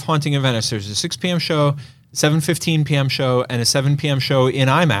night of Haunting in Venice, there's a 6 p.m. show, 7:15 p.m. show, and a 7 p.m. show in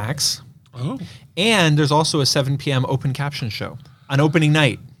IMAX. Oh. And there's also a 7 p.m. open caption show on opening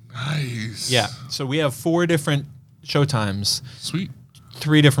night. Nice. Yeah. So we have 4 different showtimes. Sweet.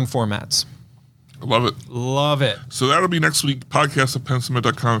 3 different formats. I love it. Love it. So that'll be next week,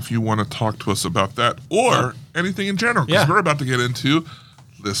 podcast@pensima.com if you want to talk to us about that or anything in general. Because we're about to get into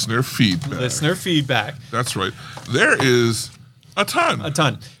listener feedback. That's right. There is a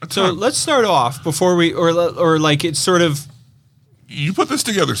ton. So let's start off before we, or like it's sort of, you put this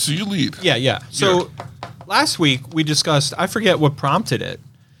together, so you lead. Yeah. So last week we discussed, I forget what prompted it,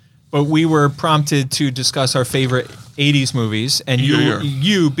 but we were prompted to discuss our favorite 80s movies, and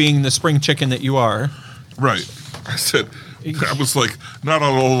you being the spring chicken that you are. Right. I was like, not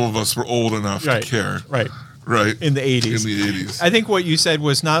all of us were old enough to care. Right. Right. In the 80s. In the 80s. I think what you said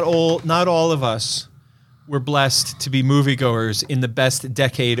was not all of us were blessed to be moviegoers in the best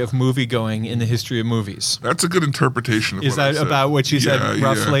decade of moviegoing in the history of movies. That's a good interpretation of Is what I that said. about what you said,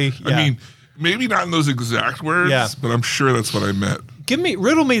 roughly? Yeah. I mean, maybe not in those exact words, but I'm sure that's what I meant.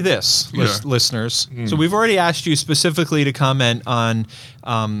 Riddle me this, listeners. So we've already asked you specifically to comment on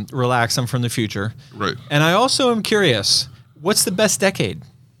Relax, I'm from the Future. Right. And I also am curious, what's the best decade?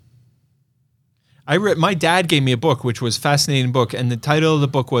 My dad gave me a book, which was a fascinating book, and the title of the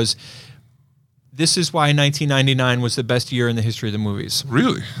book was This Is Why 1999 Was the Best Year in the History of the Movies.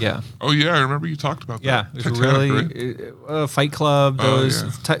 Really? Yeah. Oh, yeah, I remember you talked about that. Yeah, it was Titanic, really Fight Club.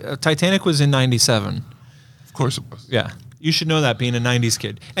 Titanic was in 97. Of course it was. Yeah. You should know that, being a 90s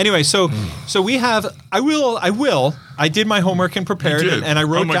kid. Anyway, so we have, I did my homework and prepared, and I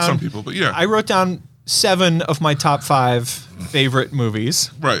wrote down, some people, but yeah. I wrote down 7 of my top 5 favorite movies.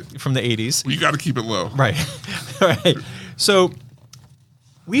 Right. From the 80s. Well, you got to keep it low. Right. All right. So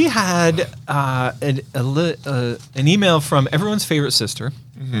we had an email from everyone's favorite sister.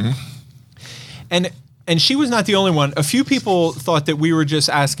 Mm-hmm. And she was not the only one. A few people thought that we were just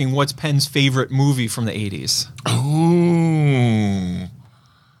asking what's Penn's favorite movie from the 80s. Oh.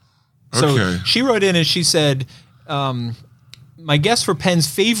 Okay. So she wrote in and she said, my guess for Penn's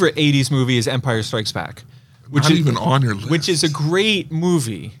favorite 80s movie is Empire Strikes Back. Not even on your list. Which is a great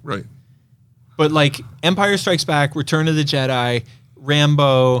movie. Right. But like Empire Strikes Back, Return of the Jedi,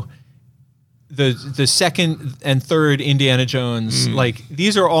 Rambo, the second and third Indiana Jones, like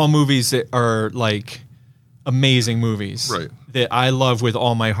these are all movies that are like amazing movies. Right. That I love with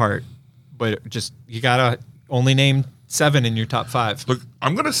all my heart. But just, you gotta only name 7 in your top 5. Look,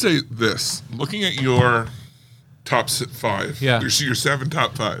 I'm going to say this. Looking at your top 5, Yeah. your 7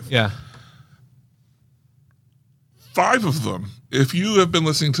 top 5. Yeah. 5 of them, if you have been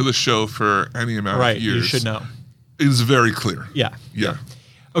listening to the show for any amount of years, you should know. Is very clear. Yeah. Yeah.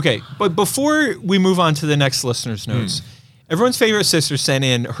 Okay, but before we move on to the next listener's notes, everyone's favorite sister sent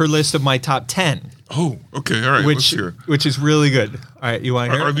in her list of my top 10. Oh, okay. All right. Let's hear it. Which is really good. All right, you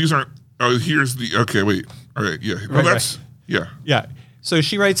want to hear it? These aren't. Oh, here's the. Okay, wait. All right. Yeah. Well, that's. Yeah. Yeah. So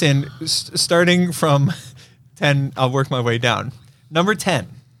she writes in, starting from 10, I'll work my way down. Number 10.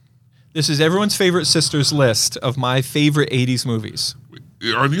 This is everyone's favorite sister's list of my favorite 80s movies.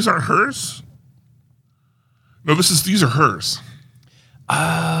 These aren't hers? No, these are hers.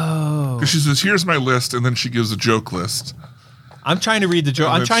 Oh. Because she says, here's my list, and then she gives a joke list. I'm trying to read the joke.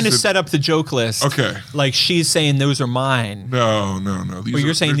 I'm trying to set up the joke list. Okay. Like she's saying those are mine. No.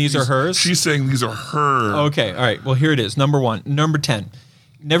 You're saying these are hers? She's saying these are her. Okay. All right. Well, here it is. Number 1. Number 10.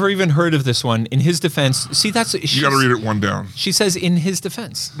 Never even heard of this one. In his defense, see, that's... You got to read it 1 down. She says in his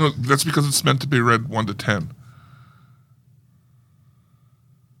defense. No, that's because it's meant to be read 1 to 10.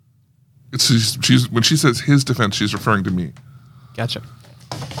 She's when she says his defense, she's referring to me. Gotcha.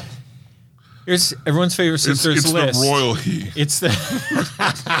 Here's everyone's favorite sister's list. It's the royal he. It's the...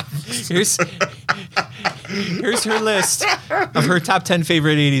 Here's her list of her top 10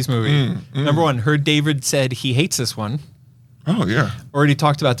 favorite 80s movie. Number 1, her David said he hates this one. Oh, yeah. Already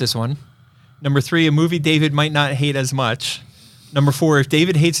talked about this one. Number 3, a movie David might not hate as much. Number 4, if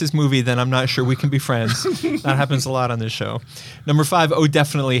David hates his movie, then I'm not sure we can be friends. That happens a lot on this show. Number 5,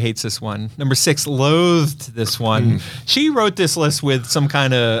 definitely hates this one. Number 6, loathed this one. She wrote this list with some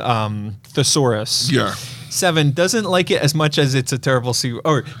kind of thesaurus. Yeah. 7, doesn't like it as much as it's a terrible sequel.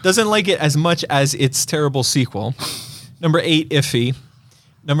 Or doesn't like it as much as its terrible sequel. Number 8, iffy.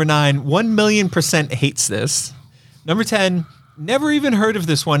 Number 9, 1,000,000% hates this. Number 10, never even heard of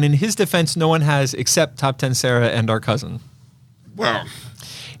this one. In his defense, no one has except Top 10 Sarah and our cousin. Wow.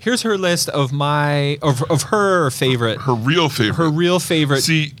 Here's her list of her favorite. Her real favorite. Her real favorite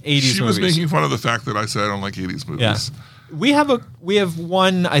 80s movies. She was making fun of the fact that I said I don't like 80s movies. Yeah. We have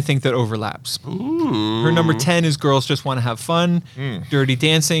one, I think, that overlaps. Ooh. Her number 10 is Girls Just Want to Have Fun, Dirty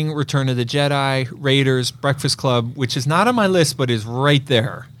Dancing, Return of the Jedi, Raiders, Breakfast Club, which is not on my list but is right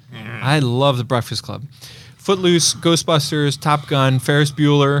there. I love the Breakfast Club. Footloose, Ghostbusters, Top Gun, Ferris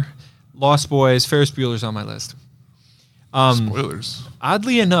Bueller, Lost Boys. Ferris Bueller's on my list. Spoilers.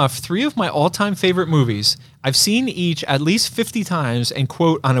 Oddly enough, 3 of my all-time favorite movies, I've seen each at least 50 times and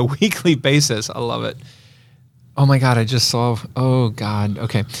quote on a weekly basis. I love it. Oh my God, I just saw... Oh God,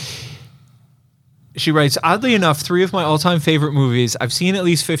 okay. She writes, oddly enough, 3 of my all-time favorite movies I've seen at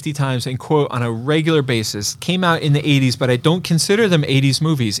least 50 times and quote on a regular basis came out in the 80s, but I don't consider them 80s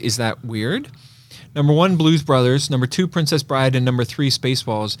movies. Is that weird? Number 1, Blues Brothers. Number 2, Princess Bride. And number 3,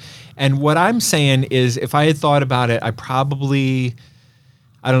 Spaceballs. And what I'm saying is if I had thought about it, I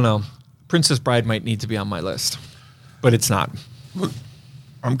don't know. Princess Bride might need to be on my list, but it's not. Look,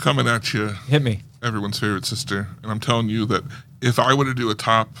 I'm coming at you. Hit me. Everyone's favorite sister. And I'm telling you that if I were to do a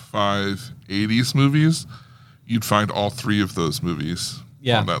top 5 80s movies, you'd find all 3 of those movies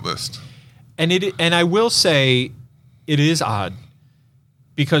on that list. And I will say it is odd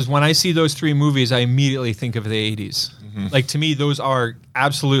because when I see those 3 movies, I immediately think of the 80s. Mm-hmm. Like, to me, those are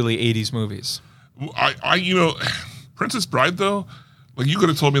absolutely 80s movies. Princess Bride, though, like, you could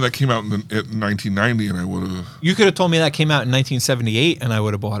have told me that came out in 1990 and I would have. You could have told me that came out in 1978 and I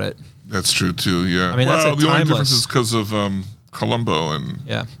would have bought it. That's true, too, yeah. I mean, that's the only timeless. difference is because of Columbo and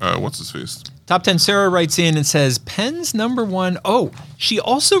what's his face? Top 10, Sarah writes in and says, Penn's number 1. Oh, she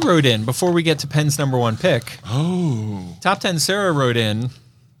also wrote in before we get to Penn's number 1 pick. Oh. Top 10, Sarah wrote in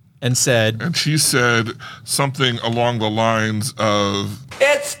and said. And she said something along the lines of.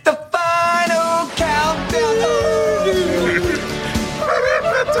 It's the final countdown.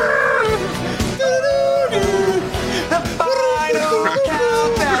 The final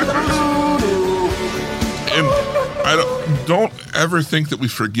countdown. And I don't ever think that we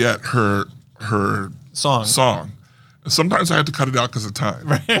forget her song. Sometimes I have to cut it out because of time.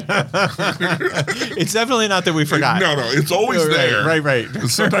 Right. It's definitely not that we forgot. No, it's always there. Right.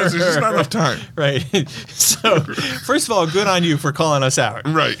 Sometimes there's just not enough time. Right. So, first of all, good on you for calling us out.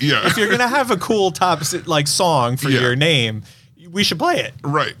 Right, yeah. If you're going to have a cool top song for your name, we should play it.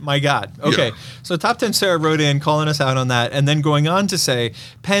 Right. My God. Okay. Yeah. So Top 10 Sarah wrote in calling us out on that and then going on to say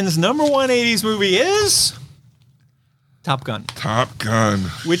Penn's number 1 80s movie is Top Gun. Top Gun.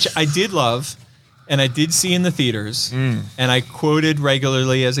 Which I did love. And I did see in the theaters, and I quoted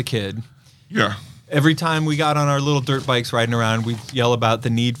regularly as a kid. Yeah. Every time we got on our little dirt bikes riding around, we'd yell about the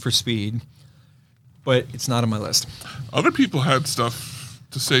need for speed. But it's not on my list. Other people had stuff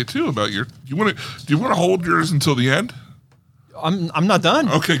to say too about your. Do you want to hold yours until the end? I'm not done.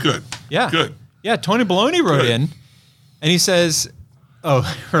 Okay, good. Yeah. Good. Yeah, Tony Baloney wrote in, and he says. Oh,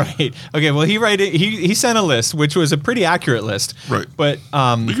 right. Okay, well, he sent a list, which was a pretty accurate list. Right. But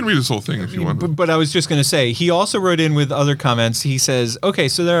we can read this whole thing if you want. But I was just going to say, he also wrote in with other comments. He says, okay,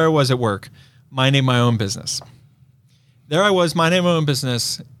 so there I was at work, minding my own business. There I was, minding my own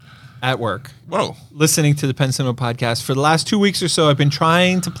business at work. Whoa. Listening to the Penn Cinema podcast. For the last 2 weeks or so, I've been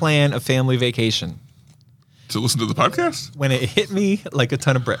trying to plan a family vacation. To listen to the podcast? When it hit me like a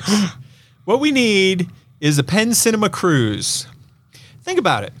ton of bricks. What we need is a Penn Cinema cruise. Think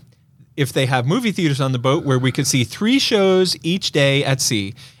about it. If they have movie theaters on the boat where we could see 3 shows each day at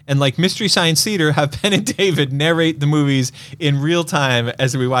sea, and like Mystery Science Theater, have Penn and David narrate the movies in real time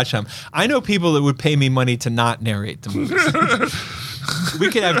as we watch them. I know people that would pay me money to not narrate the movies. We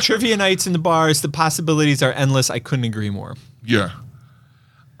could have trivia nights in the bars. The possibilities are endless. I couldn't agree more. Yeah.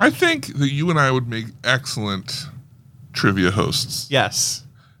 I think that you and I would make excellent trivia hosts. Yes.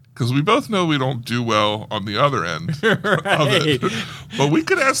 Because we both know we don't do well on the other end of it. But we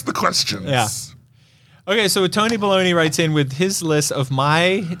could ask the questions. Yeah. Okay, so Tony Baloney writes in with his list of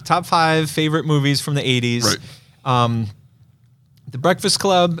my top 5 favorite movies from the 80s. Right. The Breakfast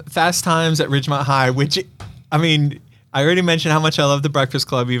Club, Fast Times at Ridgemont High, which, I mean, I already mentioned how much I love The Breakfast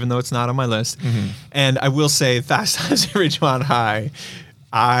Club, even though it's not on my list. Mm-hmm. And I will say Fast Times at Ridgemont High,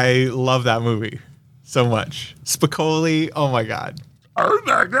 I love that movie so much. Spicoli, oh my God. Oh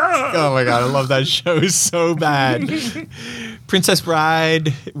my God. Oh my God, I love that show so bad. Princess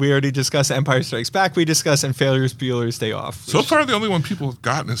Bride, we already discussed. Empire Strikes Back, we discussed. And Ferris Bueller's Day Off. So far, the only one people have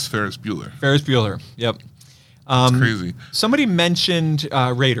gotten is Ferris Bueller. Ferris Bueller, yep. That's crazy. Somebody mentioned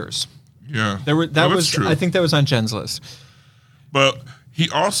Raiders. Yeah. That's true. I think that was on Jen's list. But he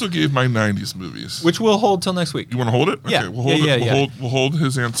also gave my 90s movies. Which we'll hold till next week. You want to hold it? Yeah. Okay, we'll hold it. We'll hold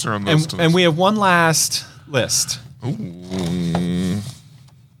his answer on those. And we have one last list. Ooh.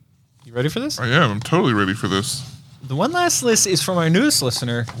 You ready for this? I am. I'm totally ready for this. The one last list is from our newest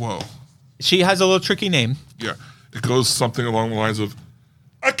listener. Whoa. She has a little tricky name. Yeah. It goes something along the lines of,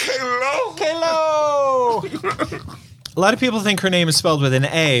 Kaylo. Kaylo! A lot of people think her name is spelled with an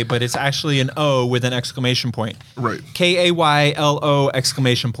A, but it's actually an O with an exclamation point. Right. Kaylo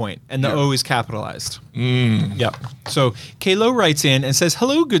exclamation point. And the O is capitalized. Yep. So Kaylo writes in and says,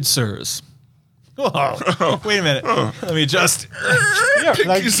 hello, good sirs. Oh, wait a minute. Let me adjust.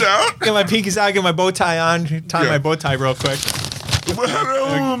 Pinkies out. Get my pinkies out. Get my bow tie on. Tie my bow tie real quick. Well,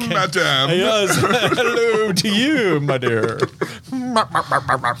 hello, madame. Yes. Hello to you, my dear. Very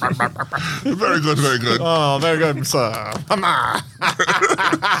good, very good. Oh, very good, sir.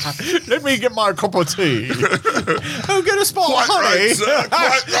 Let me get my cup of tea. Oh, get a spot of Quite honey. right, sir.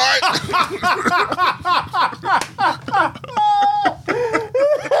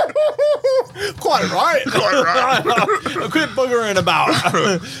 Quite right. Quite right. Quite right. Quit buggering about.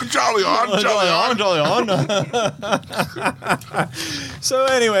 Jolly on, jolly on. So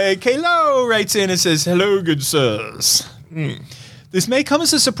anyway, Kaylo writes in and says, "Hello, good sirs. This may come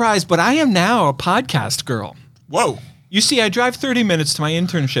as a surprise, but I am now a podcast girl. Whoa. You see, I drive 30 minutes to my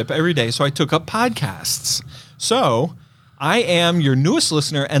internship every day, so I took up podcasts. So I am your newest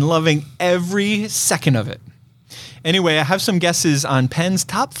listener and loving every second of it. Anyway, I have some guesses on Penn's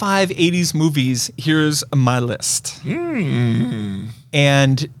top 5 80s movies. Here's my list.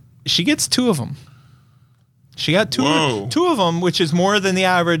 And she gets 2 of them. She got two of them, which is more than the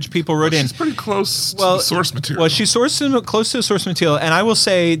average people wrote in. She's pretty close to the source material. Well, she's close to the source material, and I will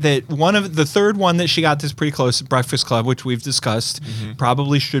say that one of the third one that she got that's pretty close, Breakfast Club, which we've discussed,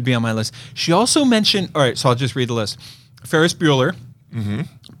 probably should be on my list. She also mentioned, all right, so I'll just read the list. Ferris Bueller,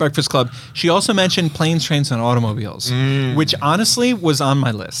 Breakfast Club. She also mentioned Planes, Trains, and Automobiles, which honestly was on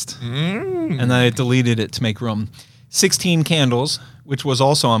my list, and then I deleted it to make room. 16 Candles, which was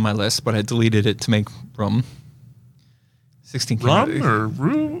also on my list, but I deleted it to make room. 16 Candles. Rum or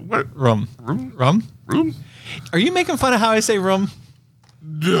room? What? Rum. Room? Rum? Room? Are you making fun of how I say rum?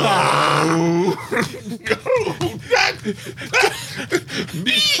 No. No.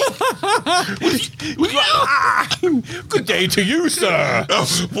 Good day to you, sir.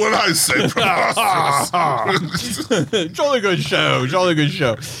 What I say, preposterous. Jolly good show. Jolly good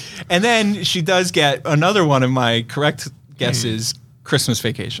show. And then she does get another one of my correct guesses, Christmas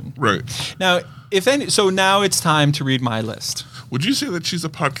Vacation. Right. Now, so now it's time to read my list. Would you say that she's a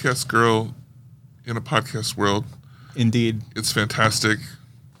podcast girl in a podcast world? Indeed. It's fantastic.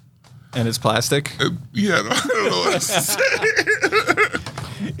 And it's plastic? Yeah, I don't know what else to say.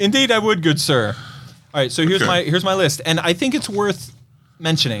 Indeed, I would, good sir. All right, so here's Okay. my list. And I think it's worth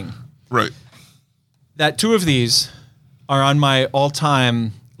mentioning Right. that 2 of these are on my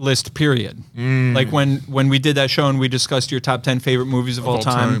all-time list, period. Like when we did that show and we discussed your top 10 favorite movies of all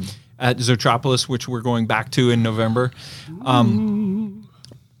time at Zootropolis, which we're going back to in November.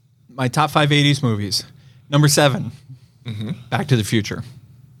 My top 5 80s movies. Number 7, Back to the Future.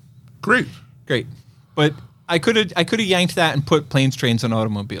 Great. But I could have yanked that and put Planes, Trains, and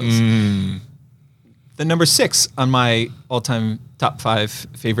Automobiles. The number 6 on my all-time top 5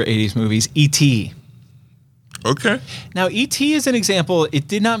 favorite 80s movies, E.T. Okay. Now, E.T. is an example. It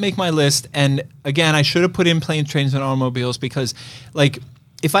did not make my list. And again, I should have put in Planes, Trains, and Automobiles because, like,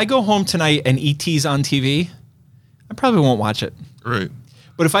 if I go home tonight and E.T.'s on TV, I probably won't watch it. Right.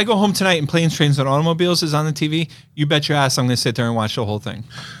 But if I go home tonight and Planes, Trains, and Automobiles is on the TV, you bet your ass I'm going to sit there and watch the whole thing.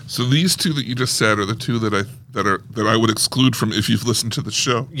 So these 2 that you just said are the 2 that I would exclude from if you've listened to the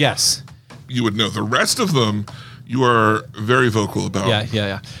show. Yes. You would know. The rest of them, you are very vocal about.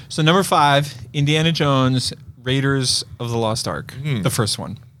 Yeah. So number 5, Indiana Jones, Raiders of the Lost Ark. The first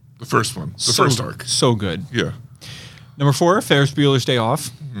one. The first one. The first arc. So good. Yeah. Number 4, Ferris Bueller's Day Off.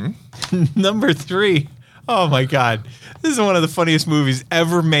 Number 3, oh my God. This is one of the funniest movies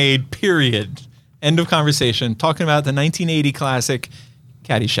ever made, period. End of conversation. Talking about the 1980 classic,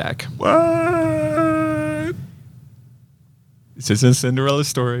 Caddyshack. What? This isn't Cinderella's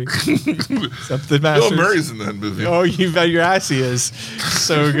story. Except the Bill Masters. Murray's in that movie. Oh, you bet your ass he is.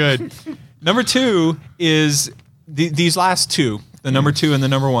 So good. Number 2 is these last 2. The number 2 and the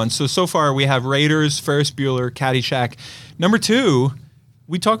number 1. So far we have Raiders, Ferris Bueller, Caddyshack. Number 2,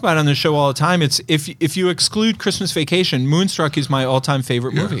 we talk about it on the show all the time. It's if you exclude Christmas Vacation, Moonstruck is my all-time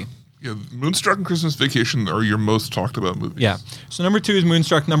favorite movie. Yeah, Moonstruck and Christmas Vacation are your most talked about movies. Yeah. So number 2 is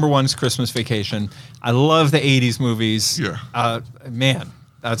Moonstruck. Number 1 is Christmas Vacation. I love the 80s movies. Yeah. Man,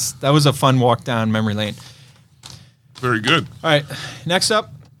 that was a fun walk down memory lane. Very good. All right. Next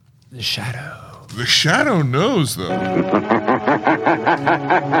up, The Shadow. The Shadow knows, though. The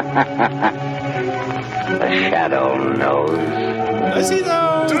Shadow knows. Does he,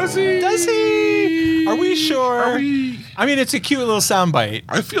 though? Does he? Does he? Are we sure? Are we? I mean, it's a cute little soundbite.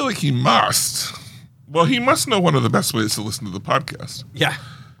 I feel like he must. Well, he must know one of the best ways to listen to the podcast. Yeah.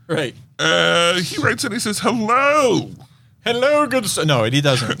 Right. He writes in, he says, hello. Hello, good. No, he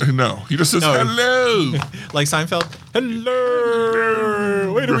doesn't. No, he just says, No. hello. Like Seinfeld.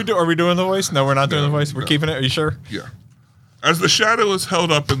 Hello. Wait, are we doing the voice? No, we're not doing the voice. We're keeping it. Are you sure? Yeah. As the shadow is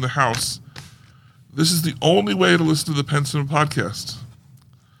held up in the house, this is the only way to listen to the Penn Cinema podcast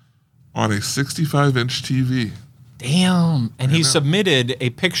on a 65-inch TV. Damn. And he submitted a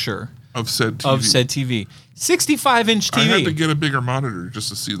picture of said TV. Of said TV. 65-inch TV. I had to get a bigger monitor just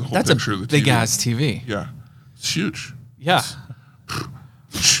to see the whole That's picture a of the TV. big ass TV. Yeah. It's huge. Yeah.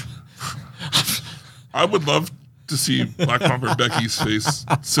 I would love to see Black Bomber Becky's face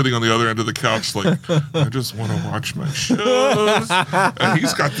sitting on the other end of the couch like, I just want to watch my shows. And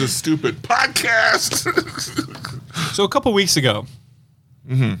he's got this stupid podcast. So a couple weeks ago.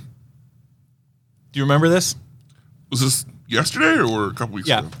 Mm-hmm. Do you remember this? Was this yesterday or a couple weeks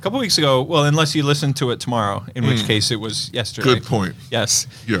ago? Yeah, a couple weeks ago. Well, unless you listen to it tomorrow, in which case it was yesterday. Good point. Yes.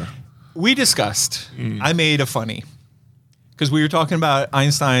 Yeah. We discussed, I made a funny, because we were talking about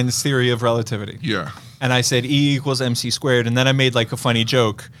Einstein's theory of relativity. Yeah. And I said E equals MC squared, and then I made like a funny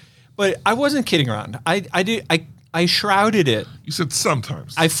joke. But I wasn't kidding around. I shrouded it. You said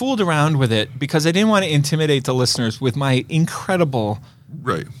sometimes. I fooled around with it because I didn't want to intimidate the listeners with my incredible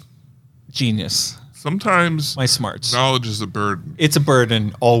genius. Sometimes my smarts. Knowledge is a burden. It's a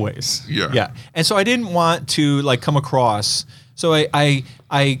burden always. Yeah. Yeah. And so I didn't want to like come across. So I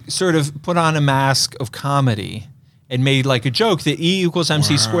sort of put on a mask of comedy and made like a joke that E equals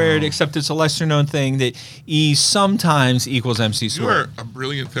MC squared, except it's a lesser known thing that E sometimes equals MC squared. You are a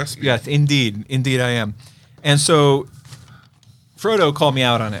brilliant thespian. Yes, indeed. Indeed I am. And so Frodo called me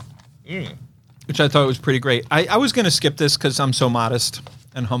out on it, which I thought was pretty great. I was going to skip this because I'm so modest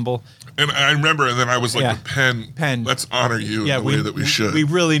and humble. And I remember, and then I was like, Penn, let's honor you in the way that we should. We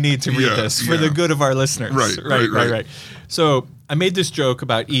really need to read this for the good of our listeners. Right. So I made this joke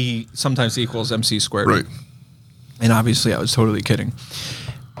about E sometimes equals MC squared. Right. And obviously I was totally kidding.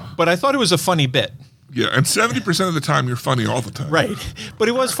 But I thought it was a funny bit. Yeah, and 70% of the time you're funny all the time. Right. But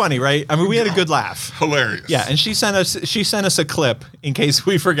it was funny, right? I mean, we had a good laugh. Hilarious. Yeah, and she sent us a clip in case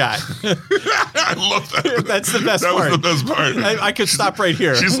we forgot. I love that. That's the best part. That was the best part. I could stop right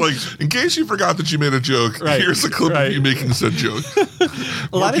here. She's like, in case you forgot that you made a joke, here's a clip of you making said joke.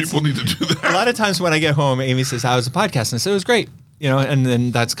 More people need to do that. A lot of times when I get home, Amy says, "How was the podcast?" And I said, "It was great." And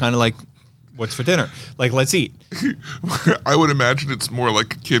then that's kind of like, what's for dinner? Like, let's eat. I would imagine it's more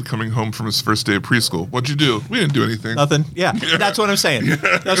like a kid coming home from his first day of preschool. What'd you do? We didn't do anything. Nothing. Yeah. That's what I'm saying.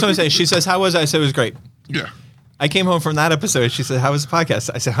 That's what I'm saying. She says, "How was it?" I said, "It was great." Yeah. I came home from that episode. She said, "How was the podcast?"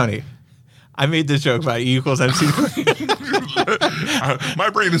 I said, "Honey, I made this joke about E equals MC squared." My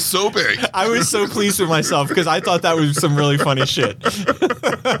brain is so big. I was so pleased with myself because I thought that was some really funny shit.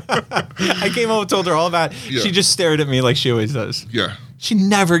 I came home and told her all about it. Yeah. She just stared at me like she always does. Yeah. She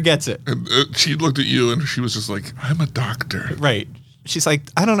never gets it. And she looked at you and she was just like, I'm a doctor. Right. She's like,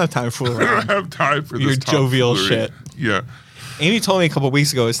 I don't have time to fool around. I don't have time for your this jovial tomfoolery. shit. Yeah. Amy told me a couple of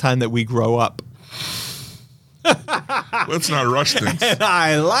weeks ago it's time that we grow up. Let's not rush things. And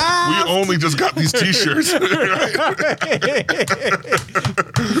I laughed. We only just got these t-shirts.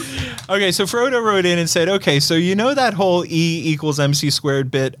 Okay, so Frodo wrote in and said, okay, so you know that whole E equals MC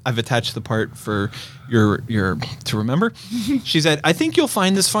squared bit? I've attached the part for your to remember. She said, I think you'll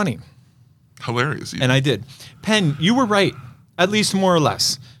find this funny. Hilarious. And I did. Penn, you were right, at least more or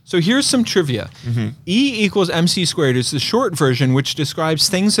less. So here's some trivia. E equals MC squared is the short version, which describes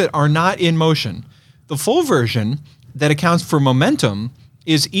things that are not in motion. The full version that accounts for momentum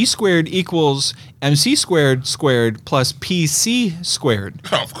is E squared equals MC squared squared plus PC squared.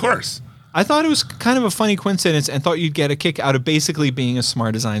 Oh, of course. I thought it was kind of a funny coincidence and thought you'd get a kick out of basically being as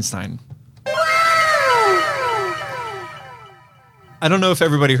smart as Einstein. I don't know if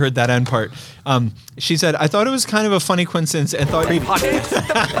everybody heard that end part. She said, I thought it was kind of a funny coincidence and thought... Podcast.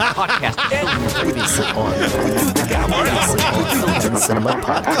 Previously on the Cinema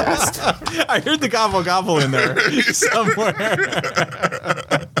Podcast. I heard the gobble gobble in there somewhere.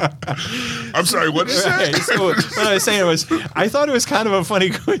 I'm sorry, what did you say? Okay, so what I was saying was, I thought it was kind of a funny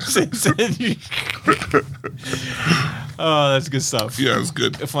coincidence. Oh, that's good stuff. Yeah, it's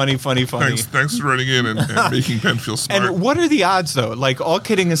good. Funny. Thanks for running in and making Penn feel smart. And what are the odds, though? Like, all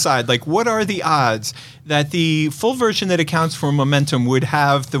kidding aside, like, what are the odds that the full version that accounts for momentum would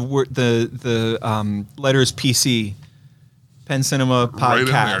have the letters PC, Penn Cinema Podcast, right in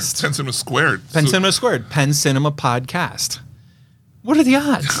there. Penn Cinema Squared. Cinema Squared, Penn Cinema Podcast. What are the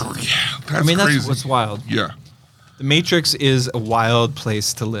odds? Oh, yeah, that's crazy. crazy. That's what's wild. Yeah. The Matrix is a wild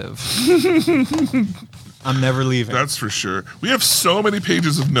place to live. I'm never leaving. That's for sure. We have so many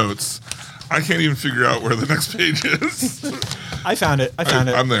pages of notes. I can't even figure out where the next page is. I found it.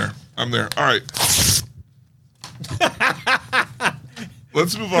 I'm there. All right.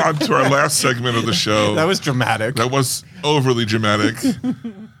 Let's move on to our last segment of the show. That was dramatic. That was overly dramatic.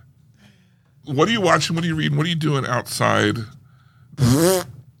 What are you watching? What are you reading? What are you doing outside?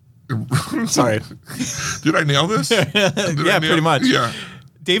 Sorry. Did I nail this? Yeah, pretty much. Yeah.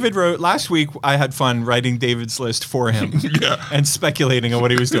 David wrote last week. I had fun writing David's list for him Yeah. and speculating on what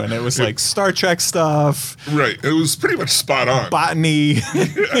he was doing. It was like Star Trek stuff, Right. It was pretty much spot on. botany.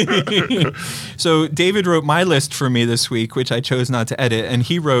 So David wrote my list for me this week, which I chose not to edit. And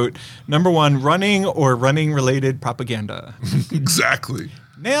he wrote number 1, running or running related propaganda. Exactly.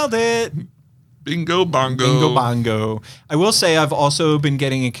 Nailed it. Bingo bongo. Bingo bongo. I will say I've also been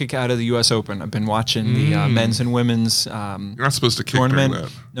getting a kick out of the U.S. Open. I've been watching the men's and women's You're not supposed to kick tournament. during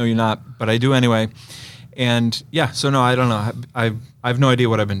that. No, you're not, but I do anyway. And yeah, so no, I don't know. I have no idea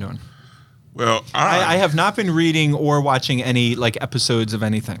what I've been doing. Well, I have not been reading or watching any like episodes of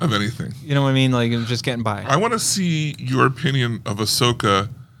anything. of anything. You know what I mean? Like I'm just getting by. I want to see your opinion of Ahsoka,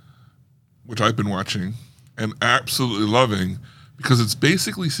 which I've been watching and absolutely loving, because it's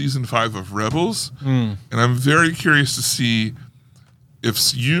basically season 5 of Rebels, and I'm very curious to see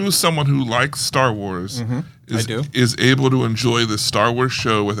if you, someone who likes Star Wars, is able to enjoy this Star Wars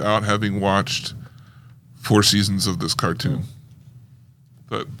show without having watched 4 seasons of this cartoon.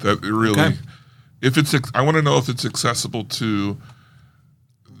 That it really, Okay. if it's, I want to know if it's accessible to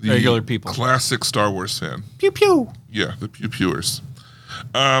the Regular people. classic Star Wars fan. Pew pew. Yeah, the pew-pewers.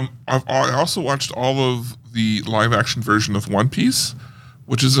 I also watched all of the live-action version of One Piece,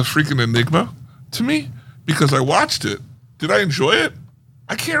 which is a freaking enigma to me, because I watched it. Did I enjoy it?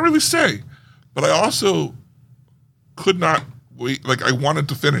 I can't really say. But I also could not wait. Like, I wanted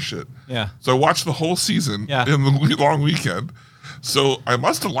to finish it. Yeah. So I watched the whole season in the long weekend. So I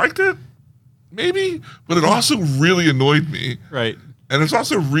must have liked it, maybe. But it also really annoyed me. Right. And it's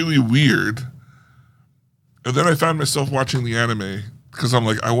also really weird. And then I found myself watching the anime because I'm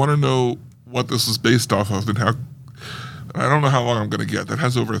like, I want to know what this is based off of and how. I don't know how long I'm going to get. That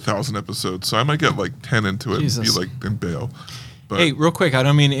has over 1,000 episodes, so I might get like 10 into it Jesus. and be like, and bail. But Hey, real quick, I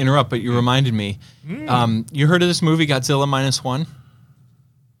don't mean to interrupt, but you reminded me. You heard of this movie, Godzilla -1?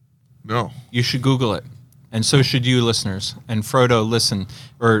 no, You should Google it, and so should you, listeners. And Frodo, listen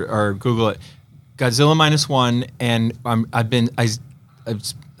or Google it. Godzilla -1, and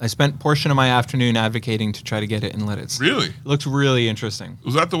I spent portion of my afternoon advocating to try to get it in Lidditz. really, It looked really interesting.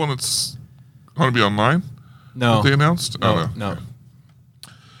 was that the one that's going to be online? No, That they announced? no, Oh, no. okay.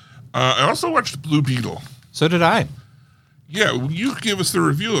 I also watched Blue Beetle. So did I. Yeah, you gave us the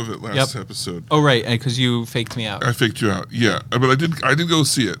review of it last episode. Oh, right, because you faked me out. I faked you out. Yeah, but I did go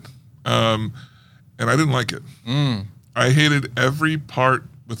see it, and I didn't like it. I hated every part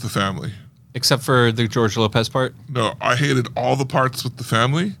with the family. Except for the George Lopez part. No, I hated all the parts with the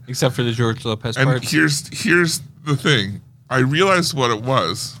family. Except for the George Lopez And part. here's the thing. I realized what it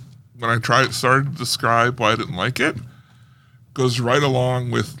was when I started to describe why I didn't like it. Goes right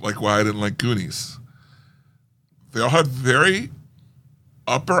along with like why I didn't like Goonies. They all had very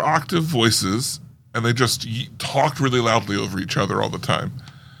upper octave voices, and they just talked really loudly over each other all the time.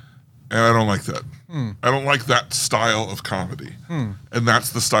 And I don't like that. I don't like that style of comedy. And that's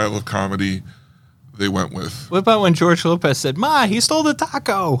the style of comedy they went with. What about when George Lopez said, "Ma, he stole the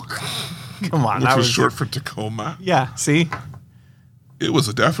taco"? Come on, Which that was short for Tacoma. Yeah, see? It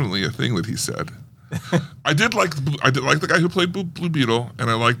was definitely a thing that he said. I did like the guy who played Blue Beetle, and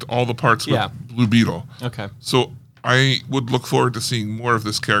I liked all the parts with Blue Beetle. Okay. So I would look forward to seeing more of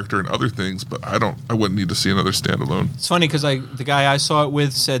this character and other things, but I wouldn't need to see another standalone. It's funny because the guy I saw it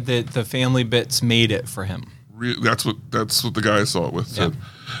with said that the family bits made it for him. That's what the guy I saw it with said.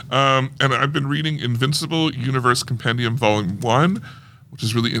 And I've been reading Invincible Universe Compendium Volume 1, which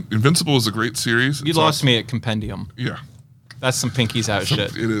is really Invincible is a great series. You lost me at Compendium. Yeah. That's some pinkies out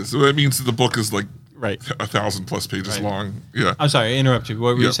shit. It is. So that means the book is like Right. 1,000+ pages Right. long. Yeah. I'm sorry, I interrupted you.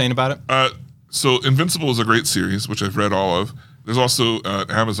 What were you saying about it? So Invincible is a great series, which I've read all of. There's also an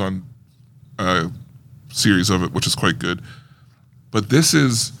Amazon series of it, which is quite good. But this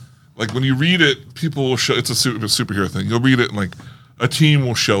is, like, when you read it, people will show, it's a superhero thing. You'll read it and, like, a team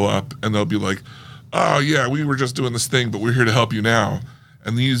will show up and they'll be like, oh, yeah, we were just doing this thing, but we're here to help you now.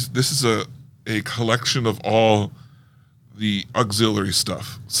 And this is a collection of all the auxiliary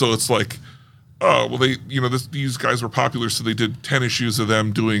stuff. So it's like, oh, well, these guys were popular, so they did 10 issues of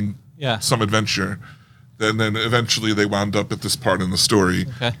them doing some adventure. And then eventually they wound up at this part in the story,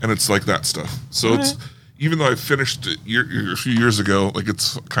 and it's like that stuff. So it's, even though I finished it a few years ago, like,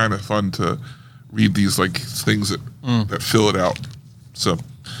 it's kind of fun to read these, like, things that fill it out. So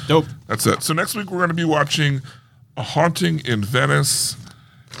dope. That's it. So next week we're going to be watching A Haunting in Venice.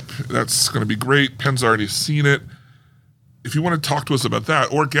 That's going to be great. Penn's already seen it. If you want to talk to us about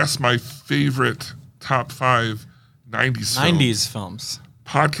that, or guess my favorite top 5 90s films.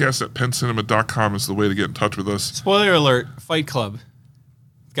 Podcast at pencinema.com is the way to get in touch with us. Spoiler alert, Fight Club.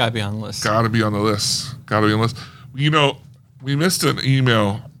 Gotta be on the list. Gotta be on the list. You know, We missed an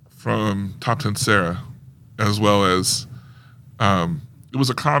email from Top 10 Sarah, as well as it was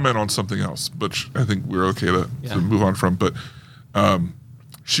a comment on something else, but I think we're okay to move on from. But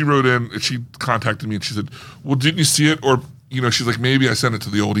she wrote in, she contacted me and she said, well, didn't you see it? Or, she's like, maybe I sent it to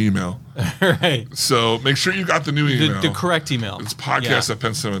the old email. Right. So make sure you got the new email. The correct email. It's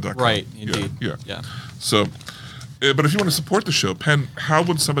podcast@penncinema.com. Right, indeed. Yeah. So, but if you want to support the show, Penn, how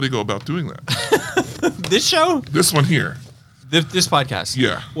would somebody go about doing that? This show? This one here. This podcast?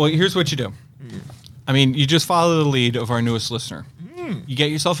 Yeah. Well, here's what you do. I mean, you just follow the lead of our newest listener. You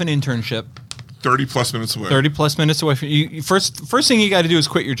get yourself an internship. 30 plus minutes away. 30 plus minutes away from you. First thing you got to do is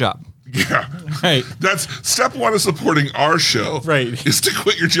quit your job. Yeah. Right. That's step one of supporting our show. Right. Is to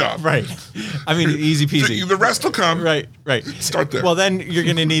quit your job. Right. I mean, easy peasy. The rest will come. Right. Start there. Well, then you're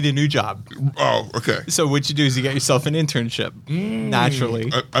going to need a new job. Oh, okay. So what you do is you get yourself an internship, naturally.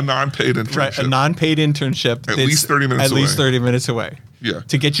 A non-paid internship. Right, a non-paid internship. At least 30 minutes At away. least 30 minutes away. Yeah.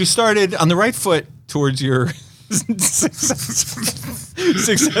 To get you started on the right foot towards your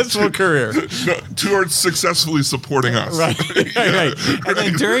successful career. No, towards successfully supporting us. Right. And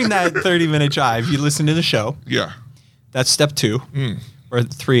then during that 30-minute drive, you listen to the show. Yeah. That's step 2. Or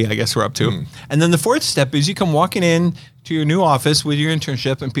 3, I guess we're up to. And then the 4th step is you come walking in to your new office with your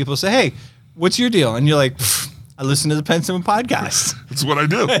internship and people say, hey, what's your deal? And you're like, I listen to the Penn Cinema podcast. That's what I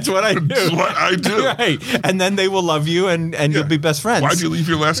do. That's what I do. That's what I do. Right. And then they will love you and you'll be best friends. Why'd you leave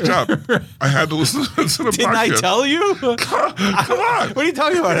your last job? I had to listen to the podcast. Didn't I tell you? Come on. What are you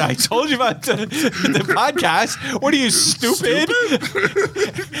talking about? I told you about the podcast. What are you, stupid?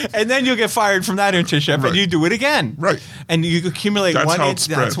 And then you'll get fired from that internship and you do it again. Right. And you accumulate That's one. how it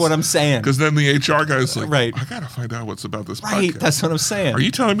spreads. That's what I'm saying. Because then the HR guy's like, Right. I got to find out what's about this Right. podcast. That's what I'm saying. Are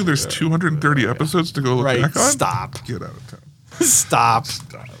you telling me there's 230 episodes to go look back on? Stop. Get out of town. Stop.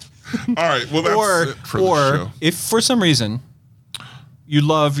 All right. Well, that's it for the show. If for some reason you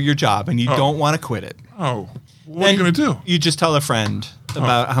love your job and you don't want to quit it. Oh. What are you going to do? You just tell a friend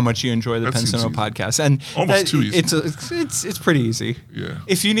about how much you enjoy the That Penn seems Cinema easy. podcast, and Almost too easy. It's pretty easy. Yeah.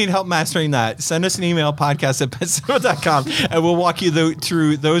 If you need help mastering that, send us an email, podcast@penncinema.com, and we'll walk you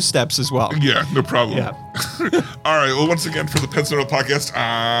through those steps as well. Yeah, no problem. Yeah. All right. Well, once again, for the Penn Cinema podcast,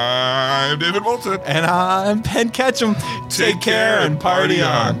 I'm David Moulton. And I'm Penn Ketchum. Take care and party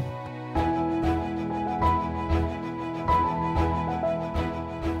on.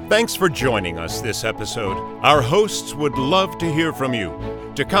 Thanks for joining us this episode. Our hosts would love to hear from you.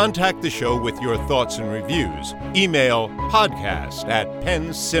 To contact the show with your thoughts and reviews, email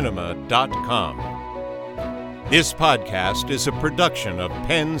podcast@penncinema.com. This podcast is a production of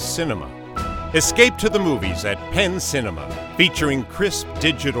Penn Cinema. Escape to the movies at Penn Cinema, featuring crisp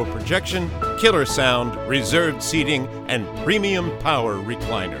digital projection, killer sound, reserved seating, and premium power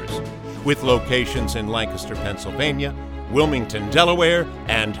recliners. With locations in Lancaster, Pennsylvania, Wilmington, Delaware,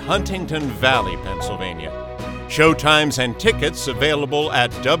 and Huntington Valley, Pennsylvania. Showtimes and tickets available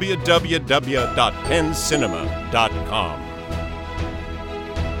at www.penncinema.com.